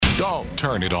Don't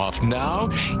turn it off now.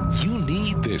 You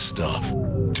need this stuff.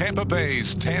 Tampa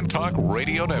Bay's Tan Talk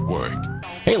Radio Network.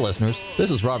 Hey listeners,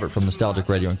 this is Robert from Nostalgic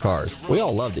Radio and Cars. We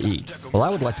all love to eat. Well, I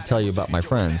would like to tell you about my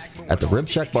friends at the Rib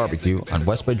Shack Barbecue on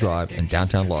West Bay Drive in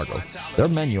downtown Largo. Their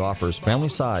menu offers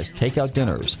family-sized takeout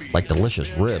dinners like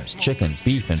delicious ribs, chicken,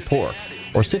 beef, and pork,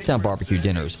 or sit-down barbecue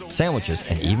dinners, sandwiches,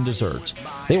 and even desserts.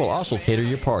 They will also cater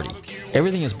your party.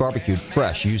 Everything is barbecued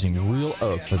fresh using real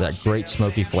oak for that great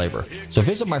smoky flavor. So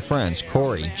visit my friends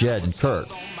Corey, Jed, and Kirk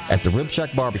at the Rib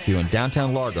Shack Barbecue in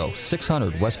downtown Largo,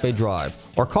 600 West Bay Drive,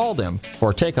 or call them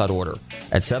for a takeout order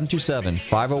at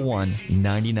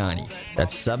 727-501-9090.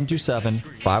 That's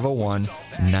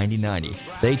 727-501-9090.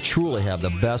 They truly have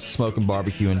the best smoking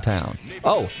barbecue in town.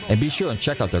 Oh, and be sure and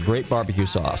check out their great barbecue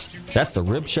sauce. That's the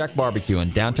Rib Shack Barbecue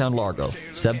in downtown Largo,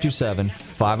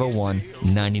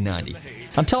 727-501-9090.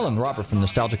 I'm telling Robert from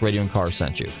Nostalgic Radio and Cars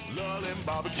sent you.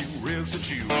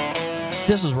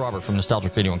 This is Robert from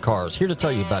Nostalgic Radio and Cars, here to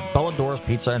tell you about Bellador's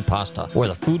Pizza and Pasta, where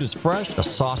the food is fresh, the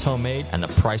sauce homemade, and the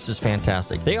price is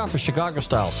fantastic. They offer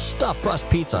Chicago-style stuffed crust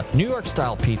pizza, New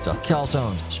York-style pizza,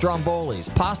 calzones, strombolis,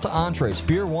 pasta entrees,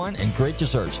 beer, wine, and great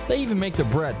desserts. They even make their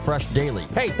bread fresh daily.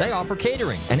 Hey, they offer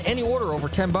catering, and any order over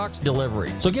 $10,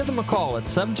 delivery. So give them a call at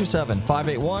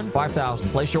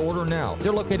 727-581-5000. Place your order now.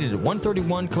 They're located at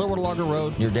 131 Clearwater Largo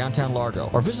Road near downtown Largo,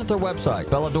 or visit their website,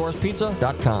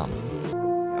 belladorspizza.com.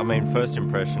 I mean, first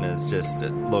impression is just,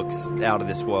 it looks out of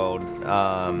this world.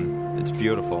 It's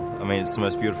beautiful. I mean, it's the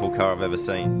most beautiful car I've ever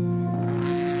seen.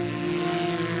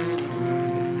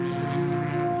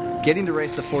 Getting to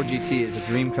race the Ford GT is a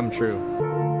dream come true.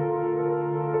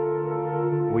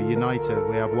 We're united.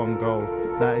 We have one goal.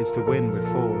 That is to win with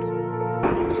Ford.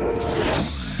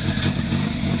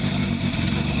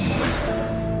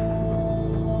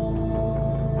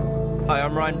 Hi,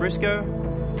 I'm Ryan Briscoe,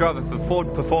 driver for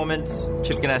Ford Performance,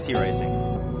 Chip Ganassi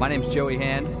Racing. My name's Joey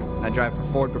Hand, and I drive for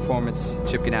Ford Performance,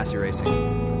 Chip Ganassi Racing.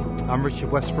 I'm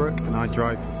Richard Westbrook, and I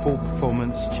drive for Ford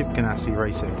Performance, Chip Ganassi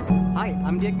Racing. Hi,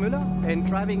 I'm Dirk Müller, and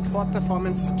driving Ford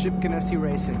Performance, Chip Ganassi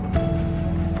Racing.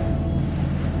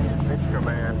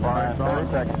 Command, 5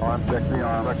 seconds. Arm, check the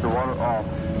arm. Sector water off.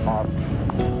 Off.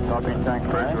 Topping tank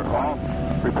pressure off.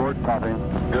 Report topping.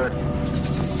 Good.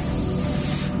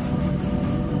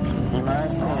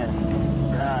 E-minus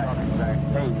 10, 9,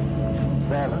 8,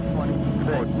 7,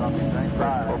 6,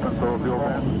 5, open solar fuel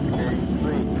vent.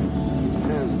 3, 2,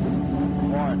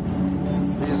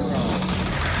 1, 0.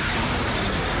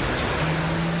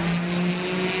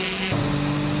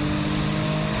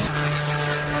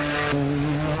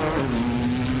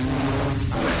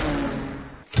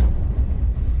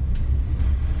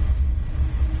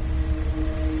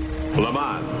 Le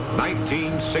Mans,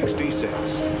 1966.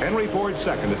 Henry Ford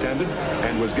second attended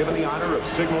and was given the honor of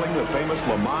signaling the famous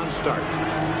Le Mans start.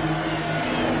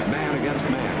 Man against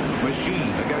man,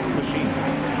 machine against machine.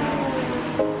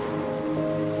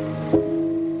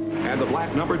 And the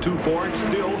black number 2 Ford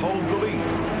still holds the lead.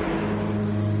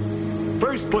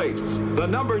 First place, the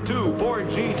number 2 Ford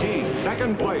GT.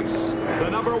 Second place, the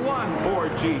number 1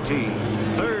 Ford GT.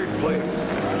 Third place,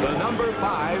 the number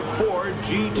 5 Ford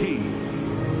GT.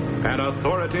 An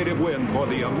authoritative win for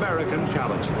the American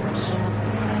challengers.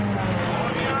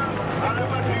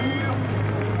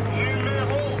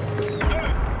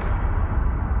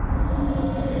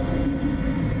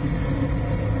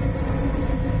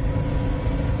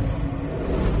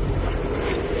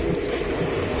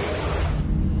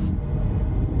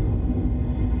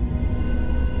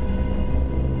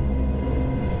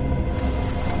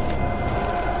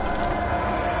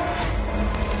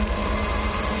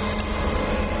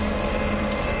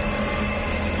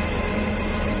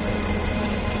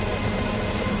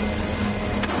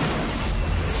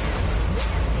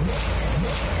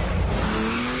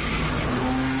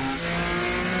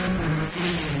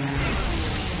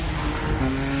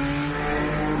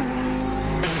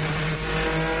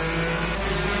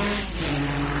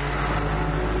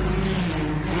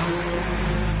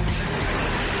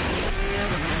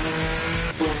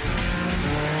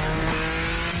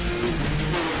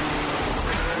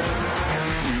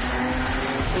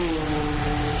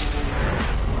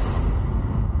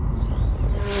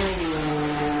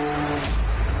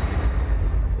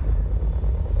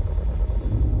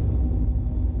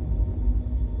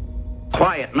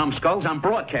 Quiet, numbskulls, I'm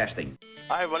broadcasting.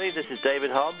 Hi everybody, this is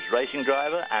David Hobbs, racing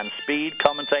driver and speed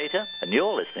commentator, and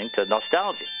you're listening to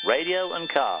Nostalgia, Radio and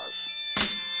Cars.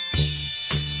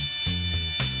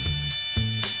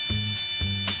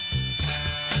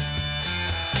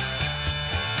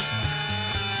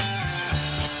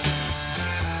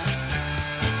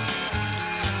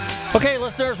 Okay,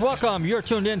 listeners, welcome. You're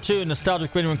tuned into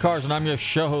Nostalgic Radio and Cars, and I'm your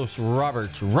show host, Robert.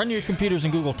 Run your computers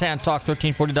and Google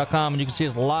TanTalk1340.com, and you can see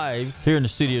us live here in the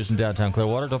studios in downtown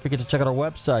Clearwater. Don't forget to check out our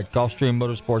website,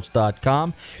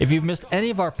 GulfstreamMotorsports.com. If you've missed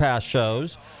any of our past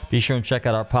shows, be sure and check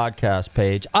out our podcast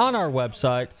page on our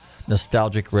website,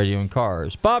 Nostalgic Radio and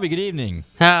Cars. Bobby, good evening.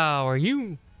 How are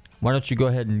you? Why don't you go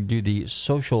ahead and do the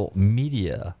social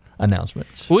media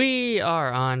announcements? We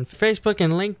are on Facebook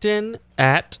and LinkedIn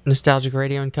at Nostalgic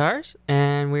Radio and Cars,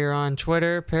 and we're on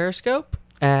Twitter, Periscope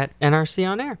at NRC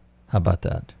On Air. How about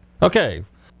that? Okay,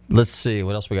 let's see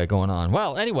what else we got going on.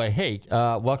 Well, anyway, hey,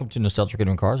 welcome to Nostalgic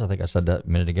Radio and Cars. I think I said that a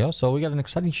minute ago. So we got an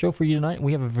exciting show for you tonight.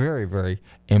 We have a very, very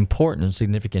important and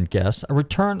significant guest, a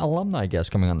return alumni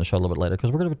guest coming on the show a little bit later,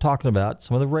 because we're going to be talking about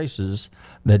some of the races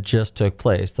that just took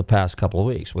place the past couple of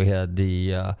weeks. We had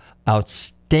the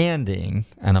outstanding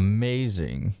and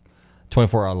amazing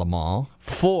 24-hour Le Mans.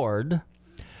 Ford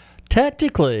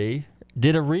technically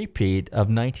did a repeat of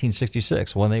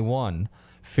 1966 when they won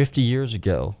 50 years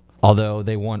ago. Although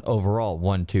they won overall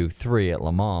 1, 2, 3 at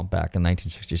Le Mans back in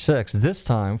 1966. This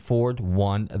time, Ford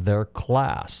won their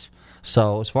class.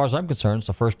 So as far as I'm concerned, it's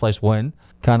the first place win,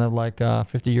 kind of like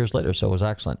 50 years later, so it was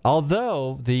excellent.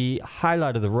 Although the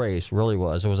highlight of the race really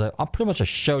was, it was pretty much a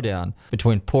showdown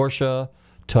between Porsche,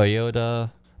 Toyota,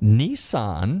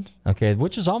 Nissan, okay,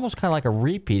 which is almost kind of like a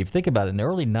repeat. If you think about it, in the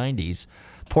early 90s,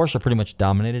 Porsche pretty much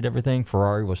dominated everything.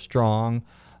 Ferrari was strong.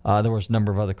 There was a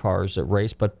number of other cars that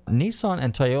raced, but Nissan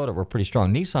and Toyota were pretty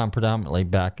strong. Nissan predominantly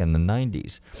back in the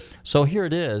 90s. So here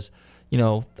it is,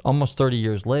 almost 30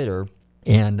 years later,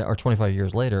 or 25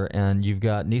 years later, and you've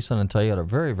got Nissan and Toyota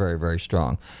very, very, very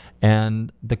strong.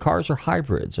 And the cars are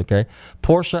hybrids, okay?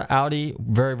 Porsche, Audi,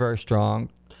 very, very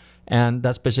strong. And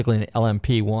that's basically an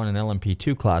LMP1 and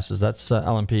LMP2 classes. That's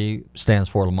LMP stands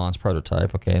for Le Mans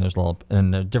Prototype, okay?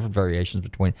 And there are different variations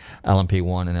between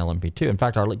LMP1 and LMP2. In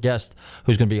fact, our guest,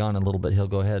 who's going to be on in a little bit, he'll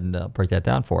go ahead and break that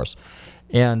down for us.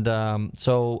 And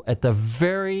so at the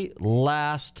very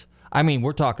last,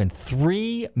 we're talking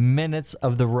 3 minutes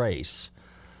of the race,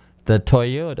 the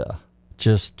Toyota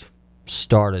just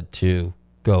started to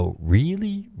go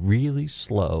really, really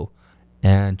slow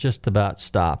and just about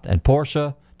stopped. And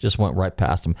Porsche just went right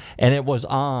past him. And it was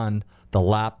on the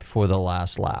lap before the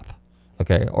last lap,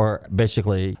 okay? Or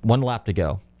basically 1 lap to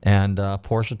go. And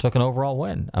Porsche took an overall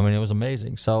win. It was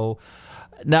amazing. So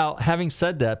now, having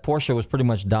said that, Porsche was pretty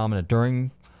much dominant during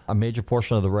a major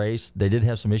portion of the race. They did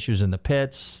have some issues in the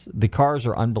pits. The cars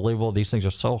are unbelievable. These things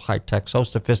are so high-tech, so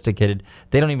sophisticated.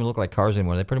 They don't even look like cars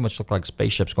anymore. They pretty much look like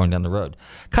spaceships going down the road.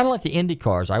 Kind of like the Indy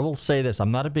cars. I will say this. I'm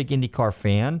not a big Indy car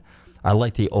fan. I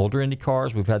like the older Indy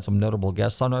cars. We've had some notable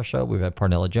guests on our show. We've had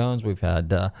Parnella Jones. We've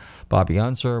had Bobby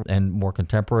Unser and more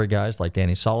contemporary guys like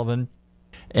Danny Sullivan.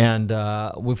 And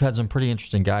we've had some pretty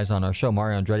interesting guys on our show.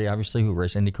 Mario Andretti, obviously, who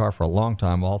raced IndyCar for a long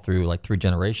time, all through like 3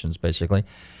 generations, basically.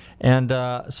 And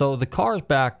so the cars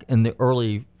back in the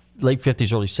late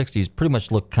 50s, early 60s pretty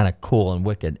much looked kind of cool and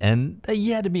wicked. And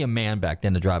you had to be a man back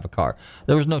then to drive a car.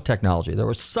 There was no technology. There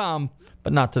was some,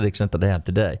 but not to the extent that they have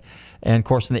today. And, of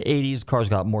course, in the 80s, cars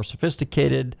got more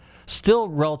sophisticated, still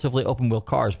relatively open-wheel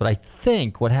cars. But I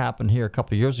think what happened here a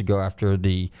couple of years ago after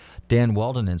the Dan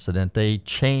Weldon incident, they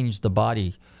changed the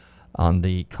body on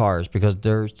the cars because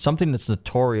there's something that's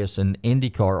notorious in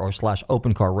IndyCar or /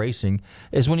 open car racing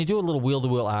is when you do a little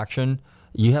wheel-to-wheel action,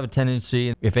 you have a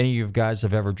tendency, if any of you guys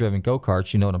have ever driven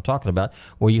go-karts, you know what I'm talking about,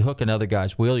 where you hook another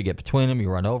guy's wheel, you get between them, you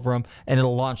run over them, and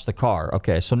it'll launch the car.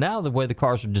 Okay, so now the way the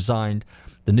cars are designed,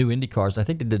 the new Indy cars, I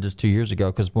think they did this 2 years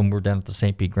ago because when we were down at the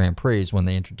St. Pete Grand Prix, when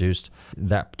they introduced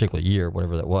that particular year,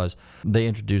 whatever that was, they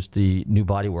introduced the new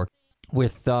bodywork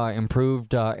with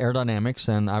improved aerodynamics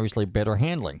and obviously better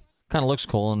handling. Kind of looks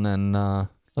cool, and then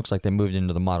looks like they moved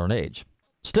into the modern age.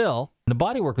 Still, the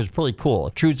bodywork is pretty cool.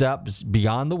 It protrudes out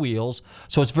beyond the wheels,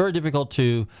 so it's very difficult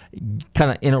to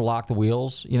kind of interlock the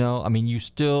wheels. You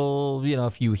still,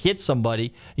 if you hit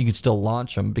somebody, you can still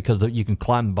launch them because you can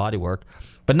climb the bodywork.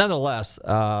 But nonetheless,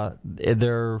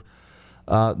 they're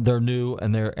new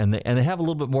and they have a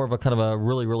little bit more of a kind of a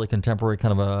really, really contemporary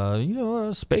kind of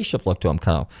a spaceship look to them.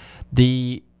 Kind of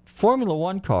the Formula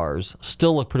One cars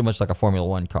still look pretty much like a Formula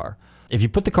One car. If you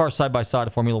put the cars side by side, a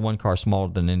Formula One car is smaller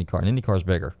than an Indy car. An Indy car is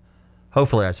bigger.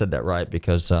 Hopefully I said that right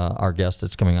because our guest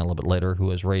that's coming on a little bit later who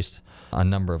has raced a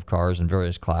number of cars in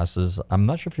various classes. I'm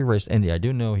not sure if he raced Indy. I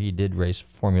do know he did race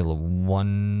Formula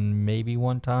One maybe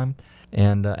one time.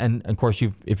 And of course,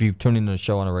 if you've tuned into the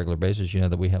show on a regular basis, you know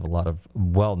that we have a lot of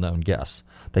well-known guests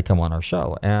that come on our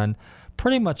show. And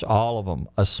pretty much all of them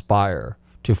aspire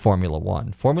to Formula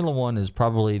One. Formula One is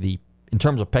probably in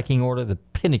terms of pecking order, the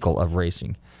pinnacle of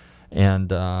racing.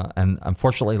 And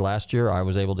unfortunately, last year I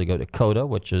was able to go to COTA,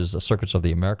 which is the Circuits of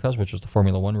the Americas, which is the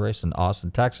Formula One race in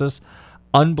Austin, Texas.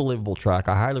 Unbelievable track.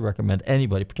 I highly recommend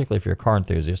anybody, particularly if you're a car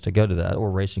enthusiast, to go to that,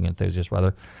 or racing enthusiast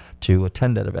rather, to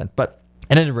attend that event. But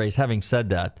at any rate, having said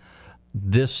that,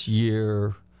 this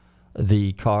year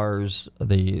the cars,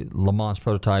 the Le Mans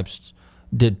prototypes,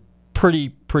 did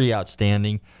pretty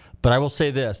outstanding. But I will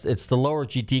say this, it's the lower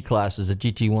GT classes, the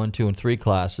GT 1, 2, and 3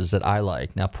 classes that I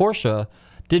like. Now, Porsche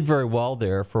did very well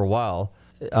there for a while,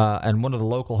 and one of the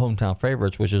local hometown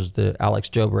favorites, which is the Alex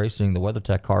Job Racing, the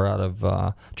WeatherTech car out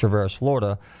of Traverse,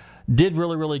 Florida, did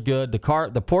really good. The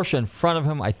Porsche in front of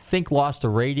him, I think, lost a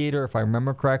radiator, if I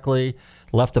remember correctly,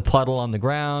 left a puddle on the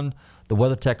ground. The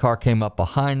WeatherTech car came up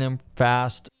behind him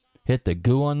fast, hit the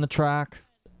goo on the track,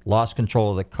 lost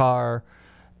control of the car,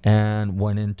 and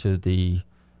went into the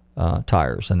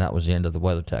tires, and that was the end of the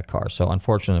WeatherTech car. So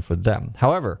unfortunate for them.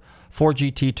 However, Ford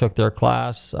GT took their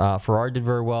class. Ferrari did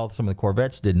very well. Some of the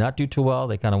Corvettes did not do too well.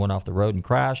 They kind of went off the road and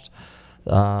crashed.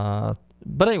 But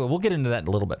anyway, we'll get into that in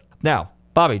a little bit. Now,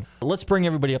 Bobby, let's bring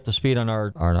everybody up to speed on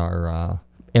our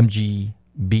MGB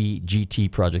GT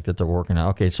project that they're working on.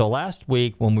 Okay, so last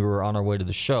week when we were on our way to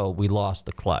the show, we lost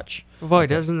the clutch. Boy,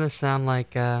 doesn't this sound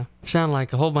like a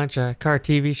whole bunch of car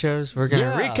TV shows? We're going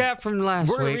to recap from last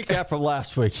week. We're going to recap from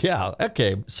last week, yeah.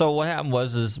 Okay, so what happened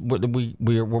was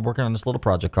we're working on this little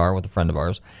project car with a friend of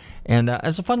ours, and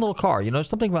it's a fun little car. You know,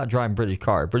 something about driving British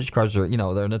cars. British cars are,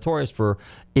 they're notorious for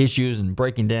issues and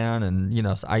breaking down, and,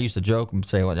 I used to joke and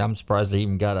say, well, I'm surprised they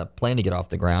even got a plane to get off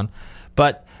the ground.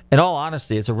 But in all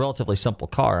honesty, it's a relatively simple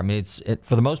car. I mean,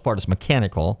 for the most part, it's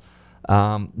mechanical.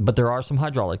 But there are some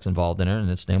hydraulics involved in it, and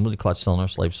it's namely the clutch cylinder,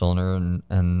 slave cylinder,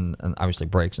 and obviously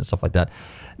brakes and stuff like that.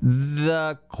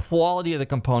 The quality of the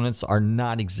components are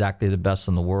not exactly the best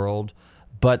in the world,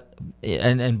 but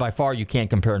and by far you can't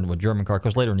compare them to a German car,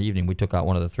 because later in the evening we took out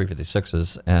one of the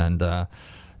 356s, and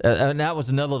that was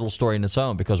another little story in its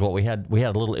own, because we had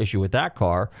a little issue with that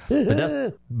car, but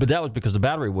that was because the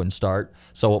battery wouldn't start.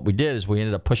 So what we did is we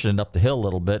ended up pushing it up the hill a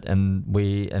little bit, and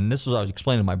this was what I was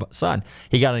explaining to my son.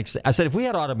 I said, if we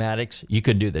had automatics, you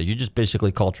could do this. You just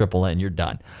basically call AAA and you're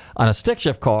done. On a stick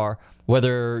shift car,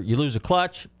 whether you lose a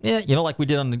clutch, like we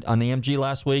did on the MG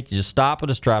last week, you just stop at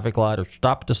a traffic light or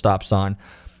stop at the stop sign,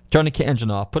 turn the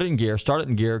engine off, put it in gear, start it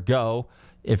in gear, go.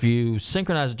 If you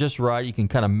synchronize it just right, you can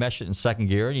kind of mesh it in second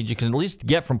gear, and you can at least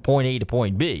get from point A to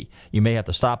point B. You may have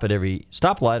to stop at every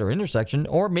stoplight or intersection,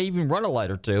 or may even run a light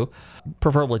or two,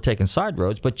 preferably taking side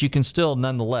roads, but you can still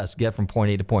nonetheless get from point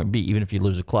A to point B, even if you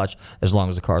lose a clutch, as long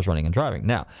as the car is running and driving.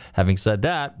 Now, having said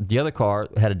that, the other car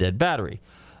had a dead battery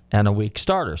and a weak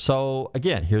starter. So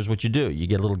again, here's what you do: you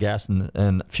get a little gas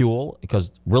and fuel,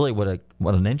 because really what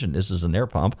an engine is an air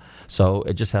pump. So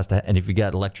it just has to. And if you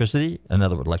got electricity,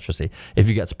 another word, electricity. If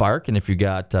you got spark and if you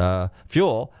got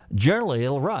fuel, generally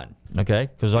it'll run. Okay,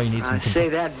 because all you need. Say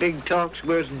that big talk's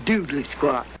worth doodly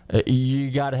squat. You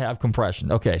got to have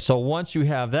compression. Okay, so once you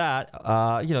have that,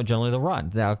 generally they'll run.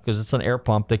 Now, because it's an air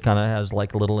pump that kind of has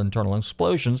like little internal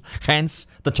explosions, hence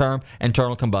the term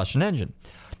internal combustion engine.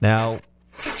 Now.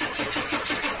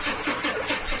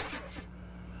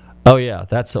 Oh yeah,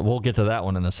 we'll get to that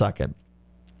one in a second.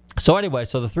 So anyway, the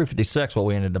 356, what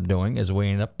we ended up doing is we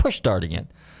ended up push starting it.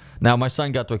 Now my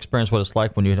son got to experience what it's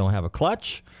like when you don't have a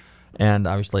clutch, and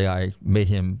obviously I made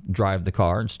him drive the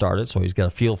car and start it, so he's got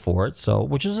a feel for it. So,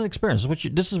 which is an experience.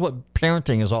 This is what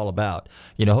parenting is all about.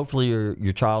 Hopefully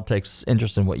your child takes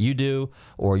interest in what you do,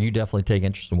 or you definitely take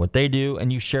interest in what they do,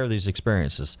 and you share these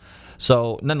experiences.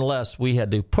 So nonetheless, we had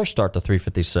to push start the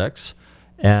 356.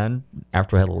 And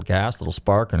after we had a little gas, a little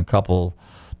spark, and a couple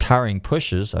tiring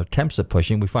pushes, attempts at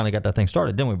pushing, we finally got that thing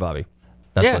started, didn't we, Bobby?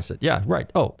 That's what I said. Yeah, right.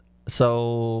 Oh,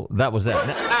 so that was that.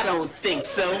 I don't think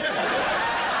so.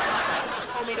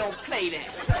 Homie, don't play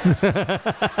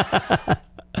that.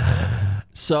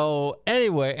 So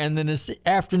anyway, and then this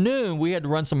afternoon, we had to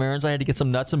run some errands. I had to get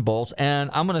some nuts and bolts. And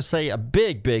I'm going to say a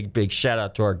big shout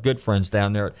out to our good friends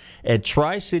down there at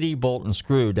Tri-City Bolt and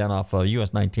Screw down off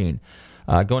US 19.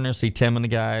 Go in there and see Tim and the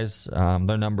guys.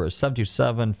 Their number is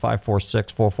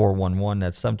 727-546-4411.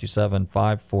 That's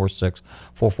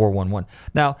 727-546-4411.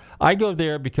 Now, I go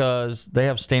there because they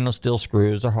have stainless steel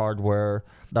screws, they're hardware.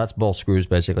 That's both screws,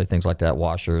 basically, things like that,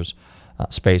 washers,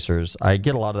 spacers. I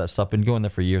get a lot of that stuff. Been going there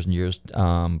for years and years.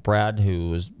 Brad,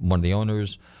 who is one of the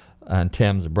owners, and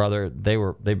Tim's brother,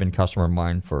 they've been customer of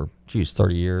mine for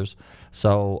 30 years.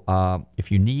 So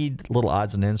if you need little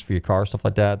odds and ends for your car, stuff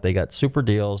like that, they got super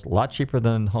deals, a lot cheaper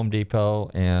than Home Depot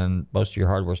and most of your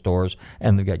hardware stores,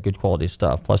 and they've got good quality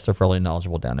stuff. Plus, they're fairly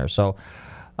knowledgeable down there. So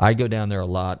I go down there a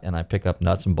lot, and I pick up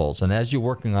nuts and bolts. And as you're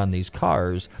working on these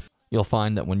cars, you'll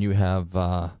find that when you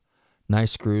have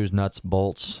nice screws, nuts,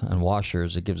 bolts, and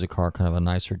washers, it gives the car kind of a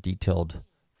nicer, detailed,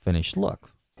 finished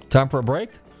look. Time for a break?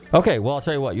 Okay, well, I'll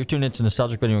tell you what. You're tuned into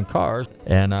Nostalgic Radio and Cars,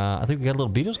 and I think we got a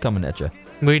little Beatles coming at you.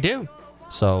 We do.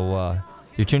 So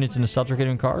you're tuned into Nostalgic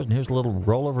Radio and Cars, and here's a little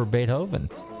rollover Beethoven.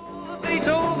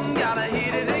 Beethoven, gotta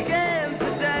hit it again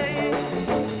today.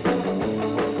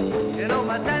 You know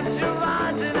my temperature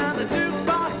rising and the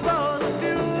jukebox blows a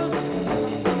fuse.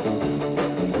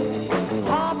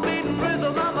 Heartbeating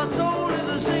rhythm and my soul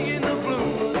is singing the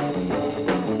blues.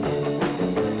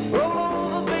 Roll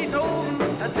over Beethoven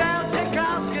and tell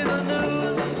Tchaikovsky the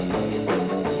news.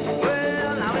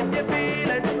 Well, now if you feel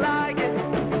it, like it,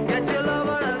 get your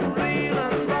lover and reel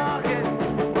and rock it.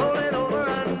 Roll it over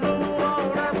and move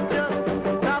on up just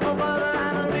top of butter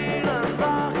and a reel and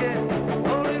rock it.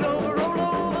 Roll it over, roll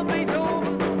over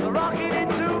Beethoven, rock it in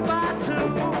 2 by 2.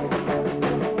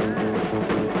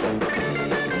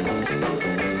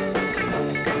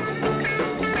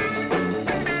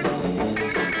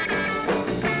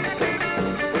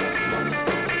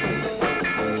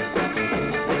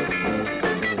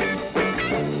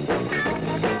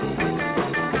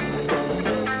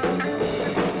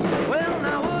 Well,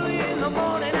 now early in the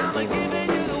morning, I'm giving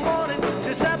you the warning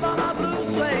to step on my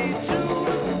blue suede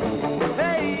shoes.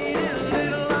 Hey,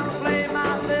 little, I'm playing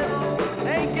my fiddle.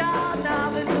 Ain't got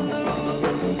nothing to lose.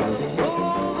 Roll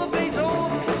over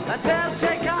Beethoven and tell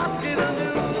Tchaikovsky the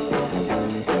news.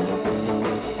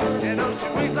 You know she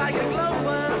winks like a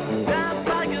glover, dance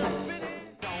like a spinning.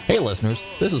 Hey listeners,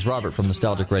 this is Robert from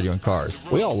Nostalgic Radio and Cars.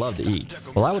 We all love to eat.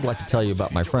 Well, I would like to tell you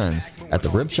about my friends at the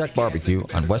Rib Shack Barbecue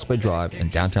on West Bay Drive in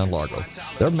downtown Largo.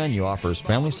 Their menu offers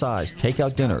family-sized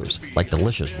takeout dinners like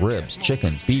delicious ribs,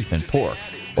 chicken, beef, and pork,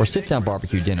 or sit-down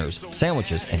barbecue dinners,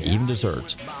 sandwiches, and even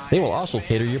desserts. They will also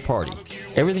cater your party.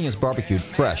 Everything is barbecued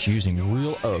fresh using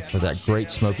real oak for that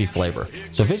great smoky flavor.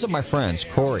 So visit my friends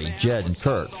Corey, Jed, and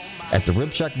Kurt at the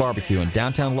Rib Shack Barbecue in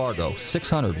downtown Largo,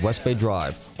 600 West Bay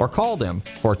Drive, or call them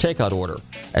for a takeout order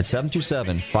at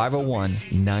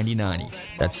 727-501-9090.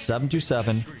 That's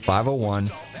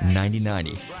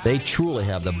 727-501-9090. They truly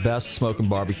have the best smoking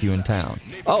barbecue in town.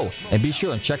 Oh, and be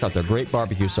sure and check out their great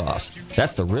barbecue sauce.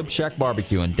 That's the Rib Shack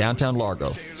Barbecue in downtown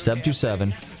Largo,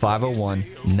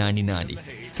 727-501-9090.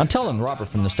 I'm telling Robert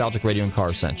from Nostalgic Radio and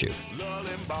Cars sent you.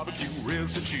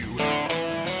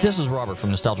 This is Robert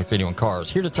from Nostalgic Radio and Cars,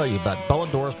 here to tell you about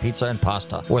Bellador's Pizza and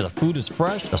Pasta, where the food is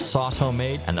fresh, the sauce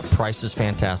homemade, and the price is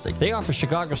fantastic. They offer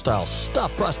Chicago-style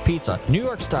stuffed crust pizza, New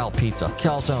York-style pizza,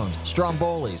 calzones,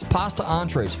 strombolis, pasta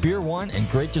entrees, beer wine, and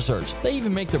great desserts. They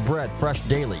even make their bread fresh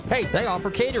daily. Hey, they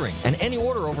offer catering, and any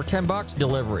order over $10,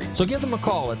 delivery. So give them a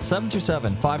call at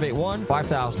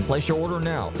 727-581-5000. Place your order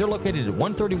now. They're located at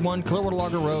 131 Clearwater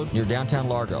Largo Road near downtown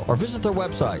Largo, or visit their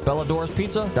website,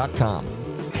 belladorspizza.com.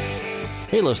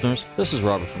 Hey listeners, this is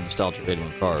Robert from Nostalgic Radio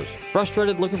and Cars.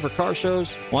 Frustrated looking for car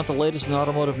shows? Want the latest in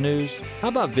automotive news? How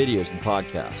about videos and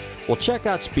podcasts? Well, check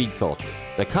out Speed Culture,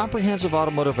 the comprehensive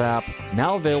automotive app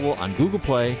now available on Google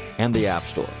Play and the App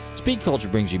Store. Speed Culture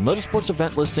brings you motorsports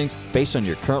event listings based on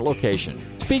your current location.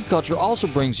 Speed Culture also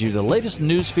brings you the latest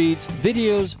news feeds,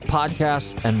 videos,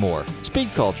 podcasts, and more. Speed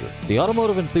Culture, the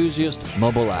automotive enthusiast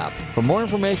mobile app. For more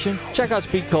information, check out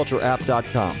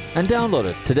speedcultureapp.com and download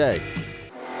it today.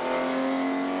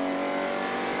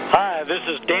 Hi, this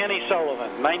is Danny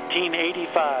Sullivan,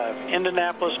 1985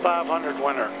 Indianapolis 500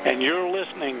 winner, and you're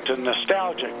listening to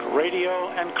Nostalgic Radio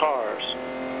and Cars.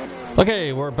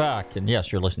 Okay, we're back, and yes,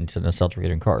 you're listening to Nostalgic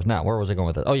Radio and Cars. Now, where was I going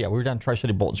with it? Oh yeah, we were down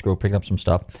Tri-City Bolt and Screw picking up some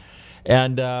stuff,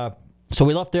 and so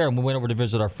we left there and we went over to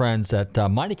visit our friends at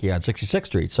Meineke on 66th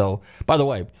Street. So, by the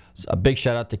way, a big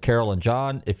shout out to Carol and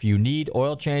John. If you need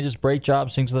oil changes, brake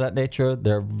jobs, things of that nature,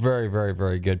 they're very, very,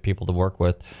 very good people to work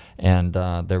with, and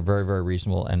they're very, very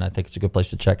reasonable. And I think it's a good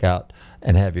place to check out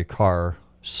and have your car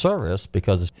serviced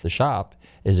because the shop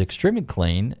is extremely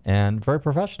clean and very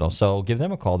professional. So give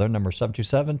them a call. Their number is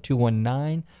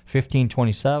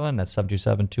 727-219-1527. That's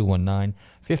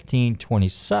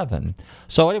 727-219-1527.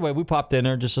 So anyway, we popped in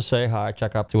there just to say hi,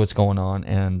 check out to what's going on.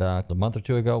 And a month or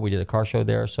two ago, we did a car show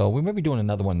there. So we may be doing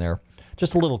another one there.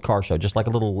 Just a little car show, just like a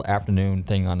little afternoon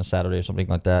thing on a Saturday or something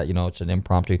like that. You know, it's an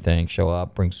impromptu thing. Show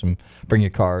up, bring your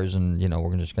cars, and, you know,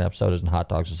 we're just going to have sodas and hot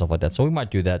dogs and stuff like that. So we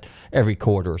might do that every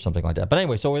quarter or something like that. But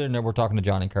anyway, so we're in there, we're talking to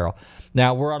John and Carol.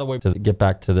 Now, we're on our way to get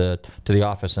back to the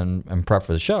office and prep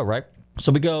for the show, right?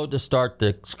 So we go to start the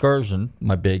excursion,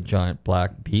 my big, giant,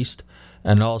 black beast,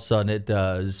 and all of a sudden it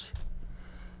does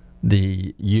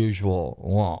the usual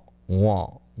wah,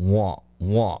 wah, wah,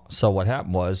 wah. So what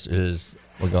happened is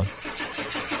we go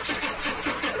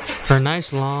for a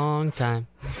nice long time.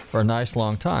 for a nice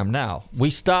long time. Now, we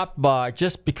stopped by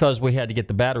just because we had to get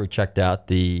the battery checked out.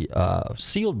 The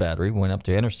sealed battery went up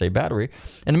to Interstate Battery.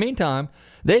 In the meantime,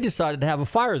 they decided to have a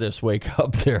fire this week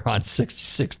up there on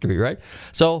 66th Street, right?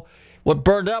 So what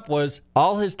burned up was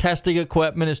all his testing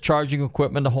equipment, his charging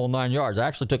equipment, the whole 9 yards. I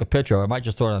actually took a picture of it. I might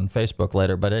just throw it on Facebook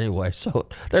later. But anyway, so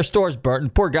their store's burnt.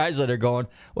 And poor guys that are going,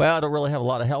 well, I don't really have a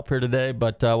lot of help here today,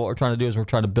 but what we're trying to do is we're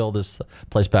trying to build this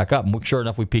place back up. And sure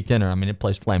enough, we peeked in there. I mean, the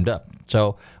place flamed up.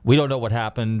 So we don't know what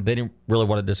happened. They didn't really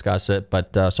want to discuss it,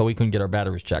 but so we couldn't get our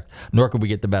batteries checked, nor could we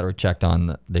get the battery checked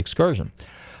on the Excursion.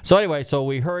 So anyway, so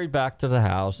we hurried back to the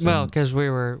house. Well, because we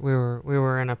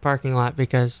were in a parking lot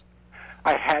because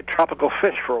I had tropical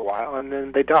fish for a while, and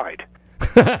then they died.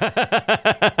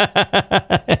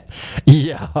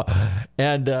 Yeah.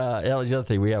 And that was the other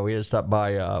thing. We had to stop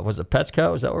by, was it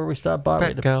Petco? Is that where we stopped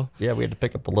by? Petco. We had to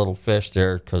pick up a little fish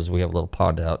there because we have a little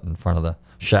pond out in front of the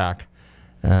shack,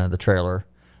 the trailer.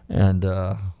 And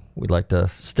we'd like to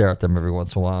stare at them every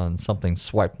once in a while, and something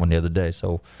swiped one the other day.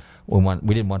 So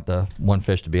we didn't want the one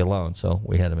fish to be alone, so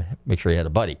we had to make sure he had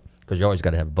a buddy, because you always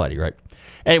got to have a buddy, right?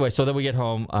 Anyway, so then we get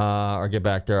home, or get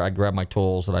back there, I grab my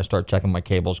tools, and I start checking my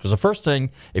cables, because the first thing,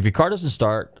 if your car doesn't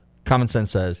start, common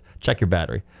sense says, check your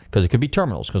battery, because it could be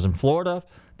terminals, because in Florida,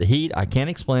 the heat, I can't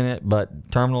explain it,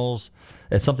 but terminals,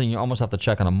 it's something you almost have to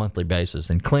check on a monthly basis,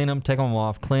 and clean them, take them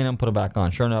off, clean them, put them back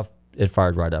on. Sure enough, it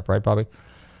fired right up, right, Bobby?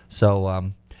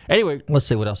 So, anyway, let's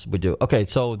see what else did we do. Okay,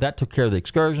 so that took care of the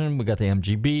Excursion. We got the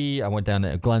MGB. I went down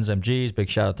to Glenn's MGs. Big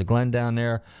shout out to Glenn down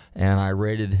there. And I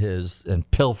raided his and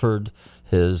pilfered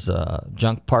his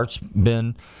junk parts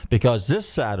bin, because this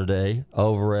Saturday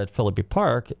over at Philippi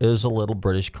Park is a little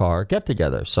British car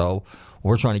get-together. So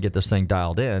we're trying to get this thing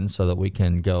dialed in so that we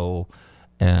can go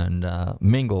and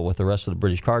mingle with the rest of the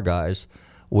British car guys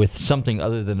with something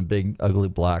other than a big, ugly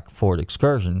black Ford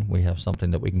Excursion. We have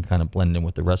something that we can kind of blend in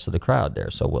with the rest of the crowd there.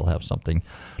 So we'll have something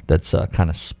that's kind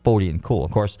of sporty and cool.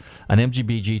 Of course, an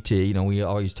MGB GT, you know, we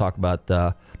always talk about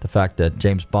the fact that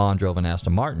James Bond drove an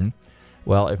Aston Martin.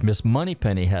 Well, if Miss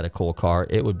Moneypenny had a cool car,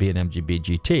 it would be an MGB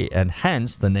GT. And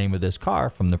hence, the name of this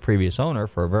car from the previous owner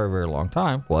for a very, very long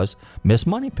time was Miss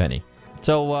Moneypenny.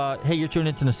 So, hey, you're tuned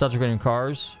into Nostalgic Radio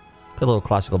Cars. Got a little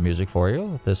classical music for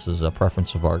you. This is a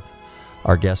preference of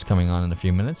our guest coming on in a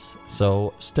few minutes.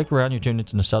 So stick around. You're tuned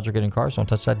into Nostalgic Radio Cars. Don't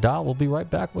touch that dial. We'll be right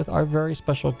back with our very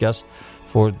special guest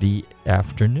for the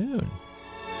afternoon.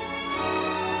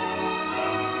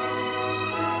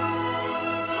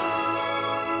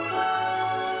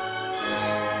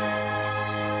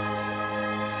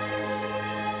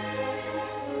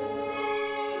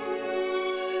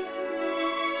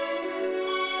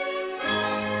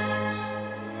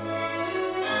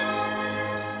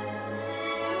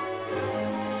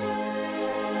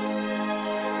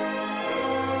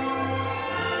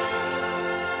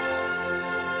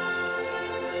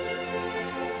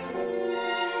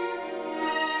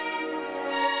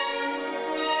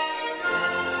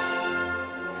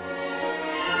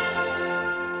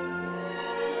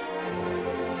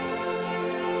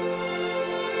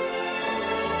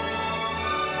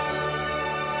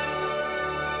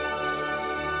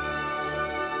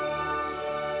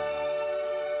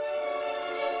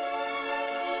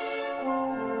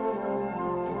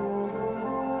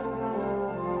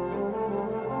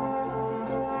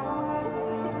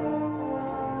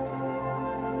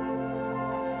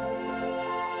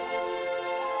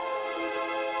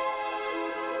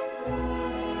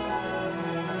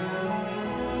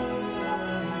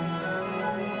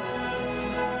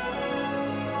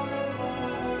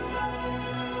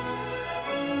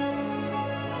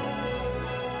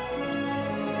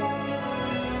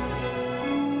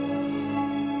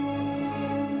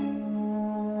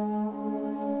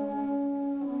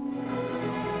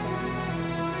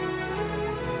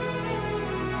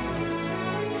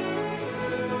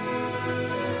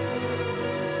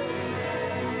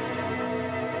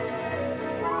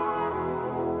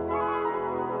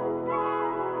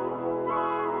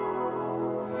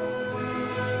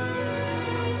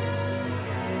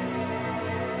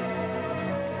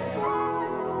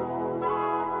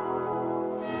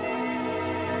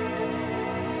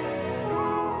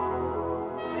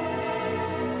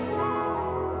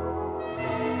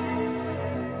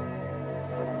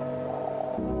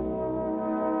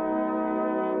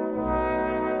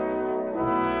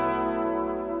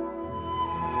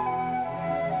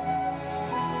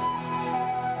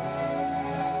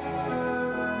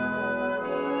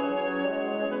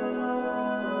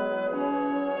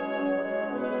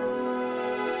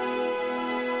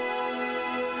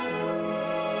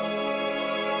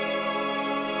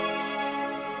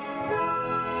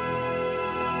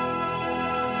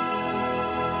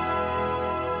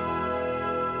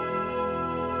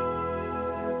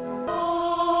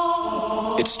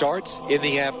 It starts in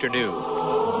the afternoon,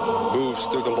 moves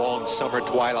through the long summer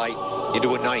twilight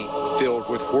into a night filled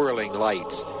with whirling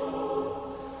lights.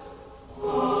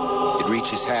 It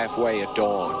reaches halfway at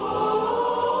dawn.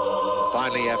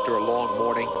 Finally, after a long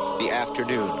morning, the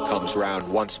afternoon comes round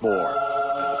once more,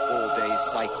 and the full day's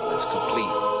cycle is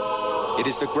complete. It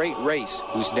is the great race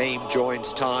whose name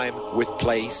joins time with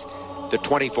place, the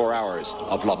 24 Hours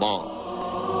of Le Mans.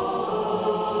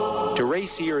 To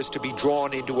race here is to be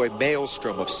drawn into a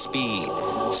maelstrom of speed,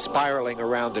 spiraling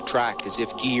around the track as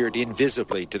if geared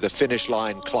invisibly to the finish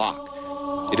line clock.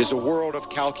 It is a world of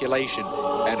calculation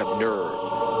and of nerve,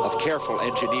 of careful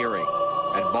engineering,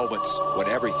 and moments when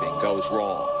everything goes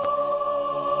wrong.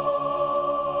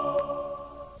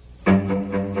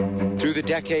 Through the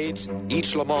decades,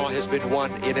 each Le Mans has been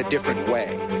won in a different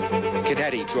way.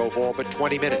 Canetti drove all but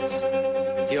 20 minutes.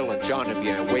 Hill and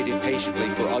Jean-Nebien waited patiently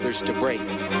for others to break.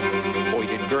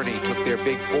 Voigt and Gurney took their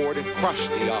big Ford and crushed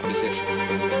the opposition,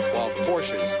 while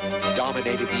Porsches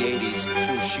dominated the 80s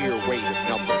through sheer weight of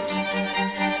numbers.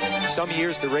 Some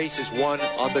years the race is won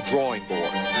on the drawing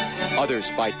board,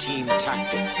 others by team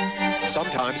tactics,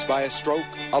 sometimes by a stroke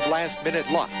of last-minute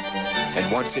luck,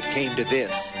 and once it came to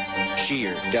this,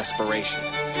 sheer desperation.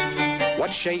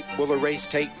 What shape will the race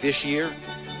take this year?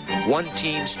 One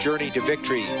team's journey to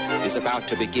victory is about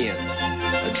to begin.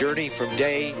 A journey from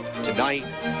day to night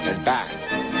and back.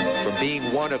 From being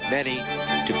one of many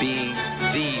to being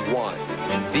the one.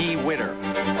 The winner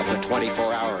of the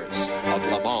 24 Hours of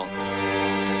Le Mans.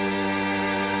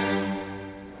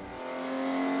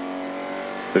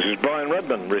 This is Brian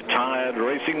Redman, retired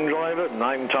racing driver,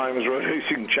 9 times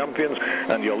racing champions,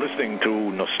 and you're listening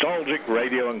to Nostalgic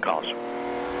Radio and Cars.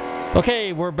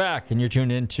 Okay, we're back, and you're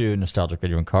tuned in to Nostalgic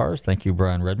Radio and Cars. Thank you,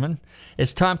 Brian Redman.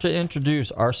 It's time to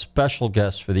introduce our special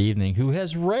guest for the evening, who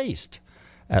has raced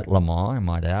at Le Mans, I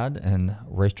might add, and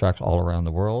racetracks all around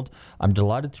the world. I'm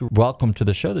delighted to welcome to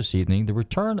the show this evening the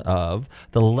return of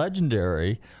the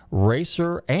legendary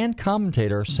racer and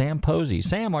commentator, Sam Posey.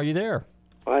 Sam, are you there?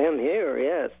 I am here,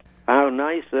 yes. How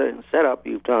nice setup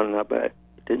you've done up at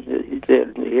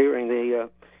hearing the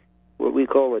what we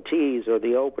call the tease or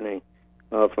the opening.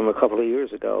 From a couple of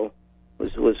years ago,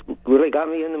 was really got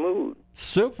me in the mood.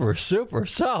 Super.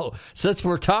 So, since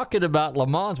we're talking about Le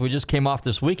Mans, we just came off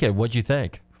this weekend. What'd you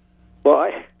think? Well,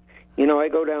 I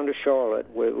go down to Charlotte,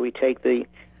 where we take the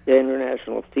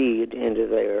international feed into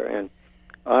there, and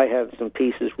I have some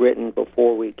pieces written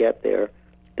before we get there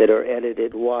that are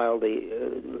edited while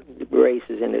the race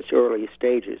is in its early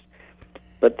stages.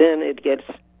 But then it gets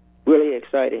really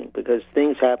exciting because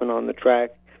things happen on the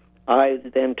track. I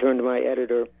then turn to my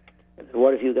editor,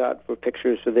 what have you got for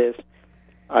pictures for this?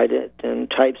 I then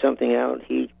type something out.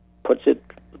 He puts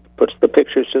the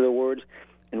pictures to the words,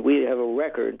 and we have a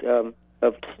record of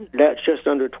that's just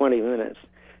under 20 minutes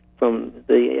from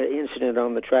the incident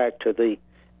on the track to the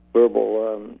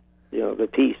verbal, the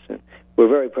piece. And we're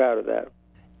very proud of that.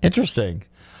 Interesting.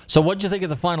 So what did you think of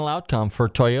the final outcome for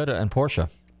Toyota and Porsche?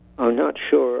 I'm not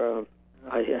sure.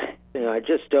 I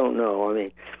just don't know. I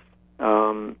mean,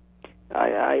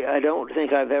 I don't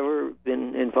think I've ever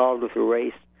been involved with a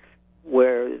race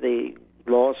where the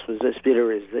loss was as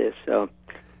bitter as this,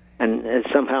 and it's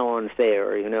somehow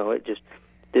unfair. It just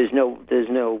there's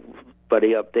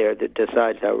nobody up there that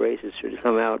decides how races should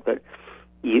come out, but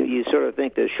you sort of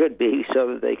think there should be so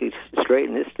that they could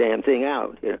straighten this damn thing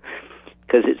out.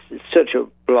 Because it's such a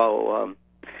blow.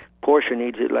 Porsche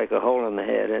needs it like a hole in the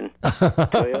head, and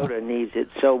Toyota needs it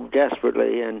so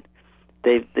desperately, and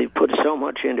they put so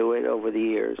much into it over the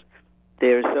years.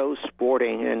 They're so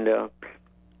sporting and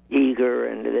eager,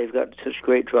 and they've got such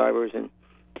great drivers. And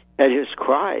I just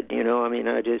cried,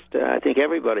 I think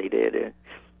everybody did. It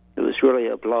was really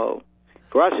a blow.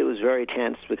 For us, it was very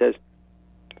tense because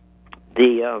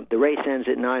the race ends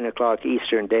at 9 o'clock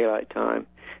Eastern Daylight Time,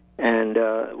 and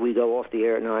we go off the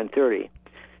air at 9:30.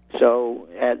 So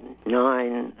at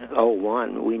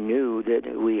 9:01, we knew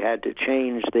that we had to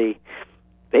change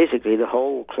basically the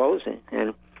whole closing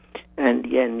and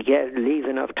leave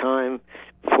enough time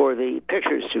for the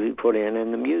pictures to be put in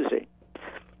and the music.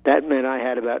 That meant I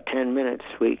had about 10 minutes,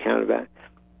 we counted about,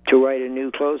 to write a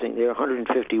new closing. There are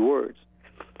 150 words.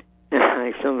 And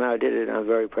I somehow did it, and I'm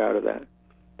very proud of that.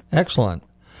 Excellent.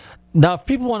 Now, if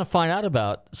people want to find out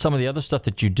about some of the other stuff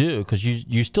that you do, because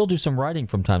you still do some writing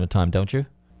from time to time, don't you?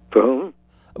 For whom?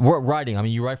 Writing. I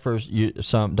mean, you write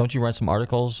don't you write some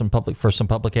articles for some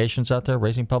publications out there,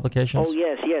 racing publications? Oh,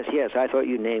 yes. I thought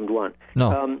you named one.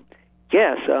 No.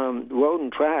 Yes, Road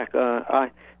and Track. I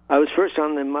was first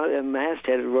on the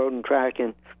masthead at Road and Track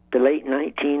in the late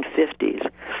 1950s.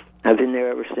 I've been there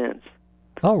ever since.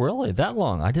 Oh, really? That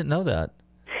long? I didn't know that.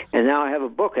 And now I have a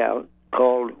book out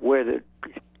called Where the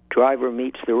Driver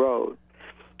Meets the Road.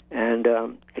 And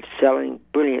it's selling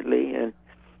brilliantly, and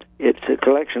it's a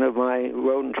collection of my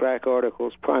road and track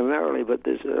articles primarily, but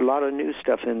there's a lot of new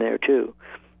stuff in there too.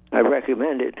 I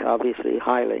recommend it, obviously,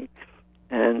 highly,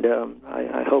 and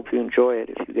I hope you enjoy it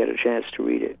if you get a chance to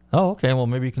read it. Oh, okay. Well,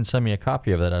 maybe you can send me a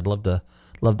copy of it. I'd love to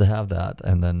have that,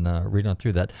 and then read on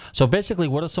through that. So basically,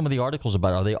 what are some of the articles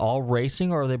about? Are they all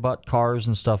racing, or are they about cars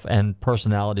and stuff, and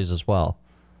personalities as well?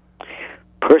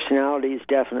 Personalities,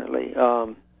 definitely.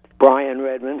 Brian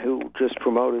Redmond, who just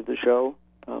promoted the show,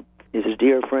 is a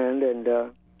dear friend, and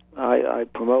I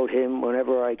promote him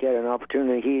whenever I get an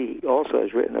opportunity. He also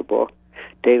has written a book.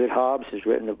 David Hobbs has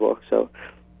written a book. So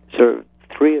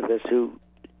three of us who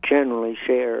generally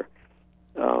share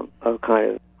a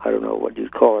kind of, I don't know what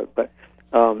you'd call it, but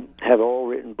have all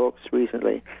written books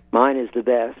recently. Mine is the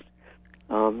best.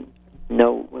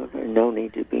 No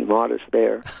need to be modest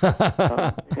there.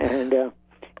 And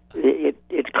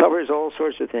it covers all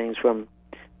sorts of things, from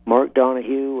Mark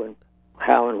Donahue and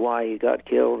how and why he got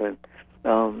killed, and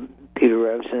Peter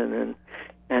Revson,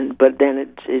 but then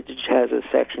it has a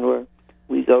section where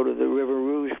we go to the River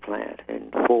Rouge plant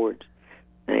in Ford,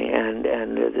 and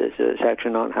there's a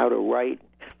section on how to write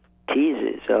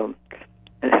teases, and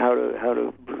how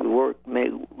to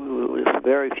make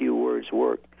very few words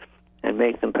work and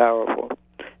make them powerful.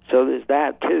 So there's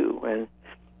that too, and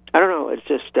I don't know. It's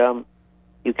just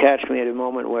you catch me at a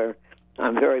moment where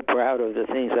I'm very proud of the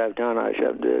things I've done. I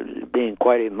should being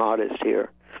quite immodest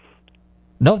here.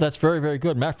 No, that's very, very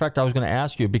good. Matter of fact, I was going to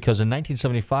ask you, because in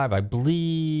 1975, I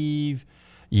believe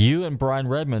you and Brian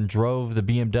Redmond drove the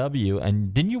BMW,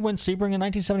 and didn't you win Sebring in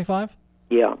 1975?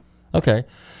 Yeah. Okay.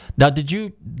 Now,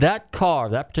 that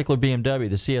particular BMW,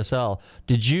 the CSL,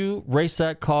 did you race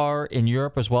that car in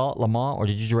Europe as well at Le Mans, or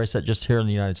did you race that just here in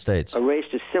the United States? I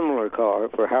raced a similar car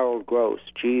for Harold Gross,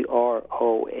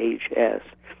 Grohs,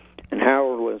 and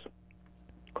Harold was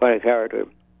quite a character.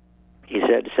 He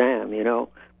said, "Sam, you know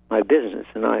my business,"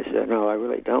 and I said, "No, I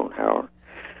really don't, Harold."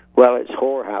 "Well, it's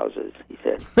whorehouses," he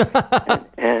said.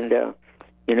 and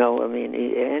you know, I mean,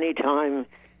 any time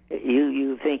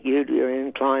you think you're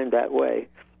inclined that way,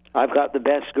 I've got the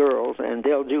best girls, and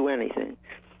they'll do anything.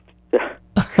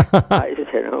 I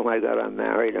said, "Oh my God, I'm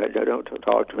married. Don't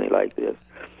talk to me like this."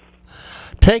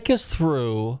 Take us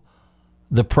through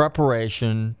the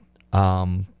preparation,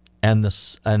 and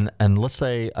let's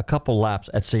say a couple laps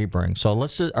at Sebring. So not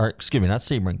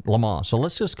Sebring, Le Mans. So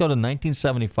let's just go to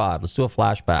 1975. Let's do a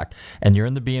flashback. And you're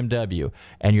in the BMW,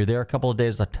 and you're there a couple of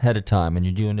days ahead of time, and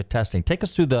you're doing the testing. Take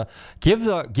us through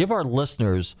give our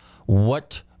listeners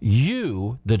what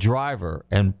you, the driver,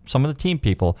 and some of the team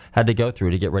people had to go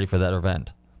through to get ready for that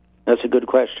event. That's a good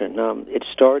question. It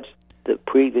starts the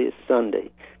previous Sunday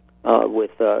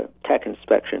with tech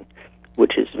inspection,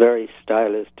 which is very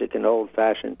stylistic and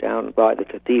old-fashioned down by the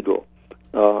cathedral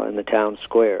in the town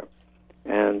square.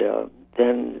 And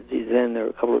then there are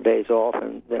a couple of days off,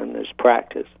 and then there's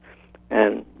practice.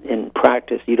 And in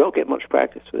practice, you don't get much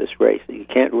practice for this race. You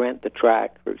can't rent the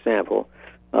track, for example.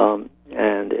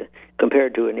 And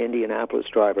compared to an Indianapolis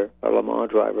driver, a Le Mans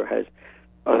driver has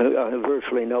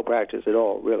virtually no practice at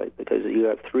all, really, because you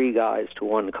have three guys to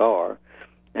one car,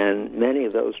 and many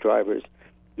of those drivers,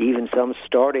 even some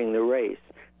starting the race,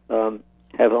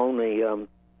 have only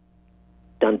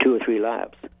done 2 or 3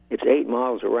 laps. It's 8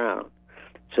 miles around,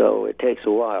 so it takes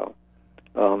a while.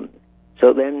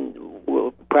 So then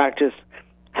practice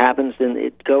happens, and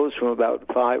it goes from about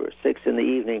 5 or 6 in the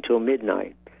evening till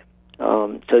midnight,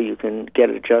 so you can get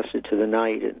adjusted to the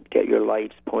night and get your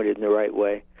lights pointed in the right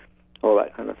way, all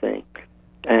that kind of thing.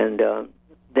 And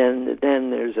then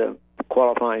there's a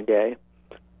qualifying day,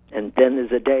 and then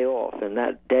there's a day off, and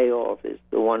that day off is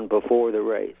the one before the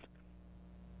race.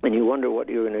 And you wonder what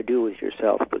you're going to do with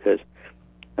yourself, because,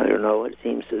 I don't know, it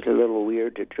seems it's a little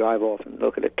weird to drive off and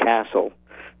look at a castle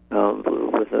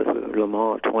with a Le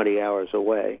Mans 20 hours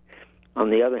away. On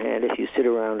the other hand, if you sit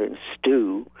around and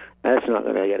stew, that's not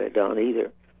going to get it done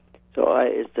either. So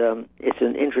it's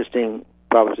an interesting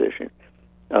proposition.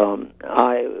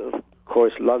 I, of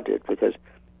course, loved it because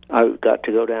I got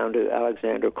to go down to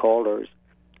Alexander Calder's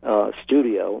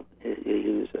studio. He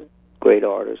was a great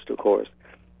artist, of course,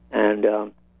 and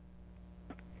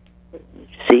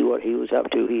see what he was up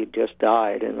to. He had just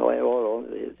died, and all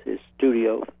his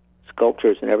studio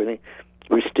sculptures and everything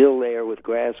were still there with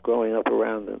grass growing up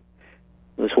around them.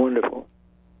 It was wonderful.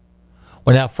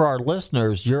 Well, now, for our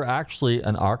listeners, you're actually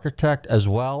an architect as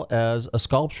well as a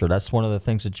sculptor. That's one of the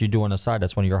things that you do on the side.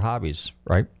 That's one of your hobbies,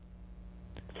 right?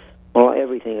 Well,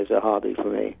 everything is a hobby for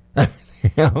me.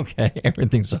 Okay,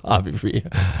 everything's a hobby for you.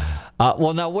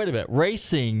 Well, now, wait a minute.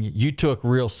 Racing, you took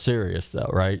real serious, though,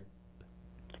 right?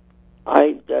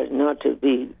 Not to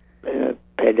be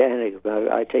pedantic about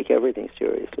it, I take everything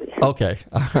seriously. Okay,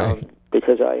 all right.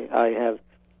 Because I have,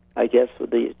 I guess,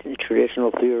 the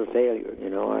traditional fear of failure. You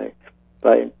know, if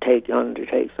I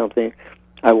undertake something,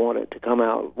 I want it to come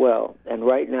out well. And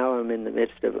right now I'm in the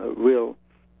midst of a real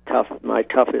my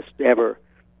toughest ever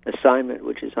assignment,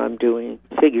 which is I'm doing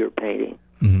figure painting.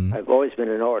 Mm-hmm. I've always been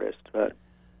an artist, but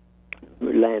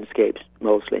landscapes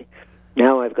mostly.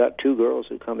 Now I've got 2 girls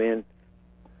who come in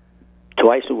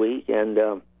twice a week, and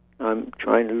I'm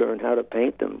trying to learn how to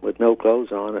paint them with no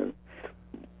clothes on, and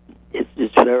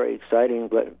it's very exciting,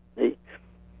 but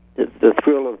the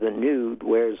thrill of the nude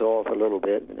wears off a little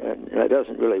bit, and it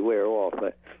doesn't really wear off,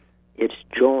 but it's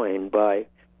joined by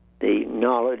the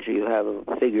knowledge you have of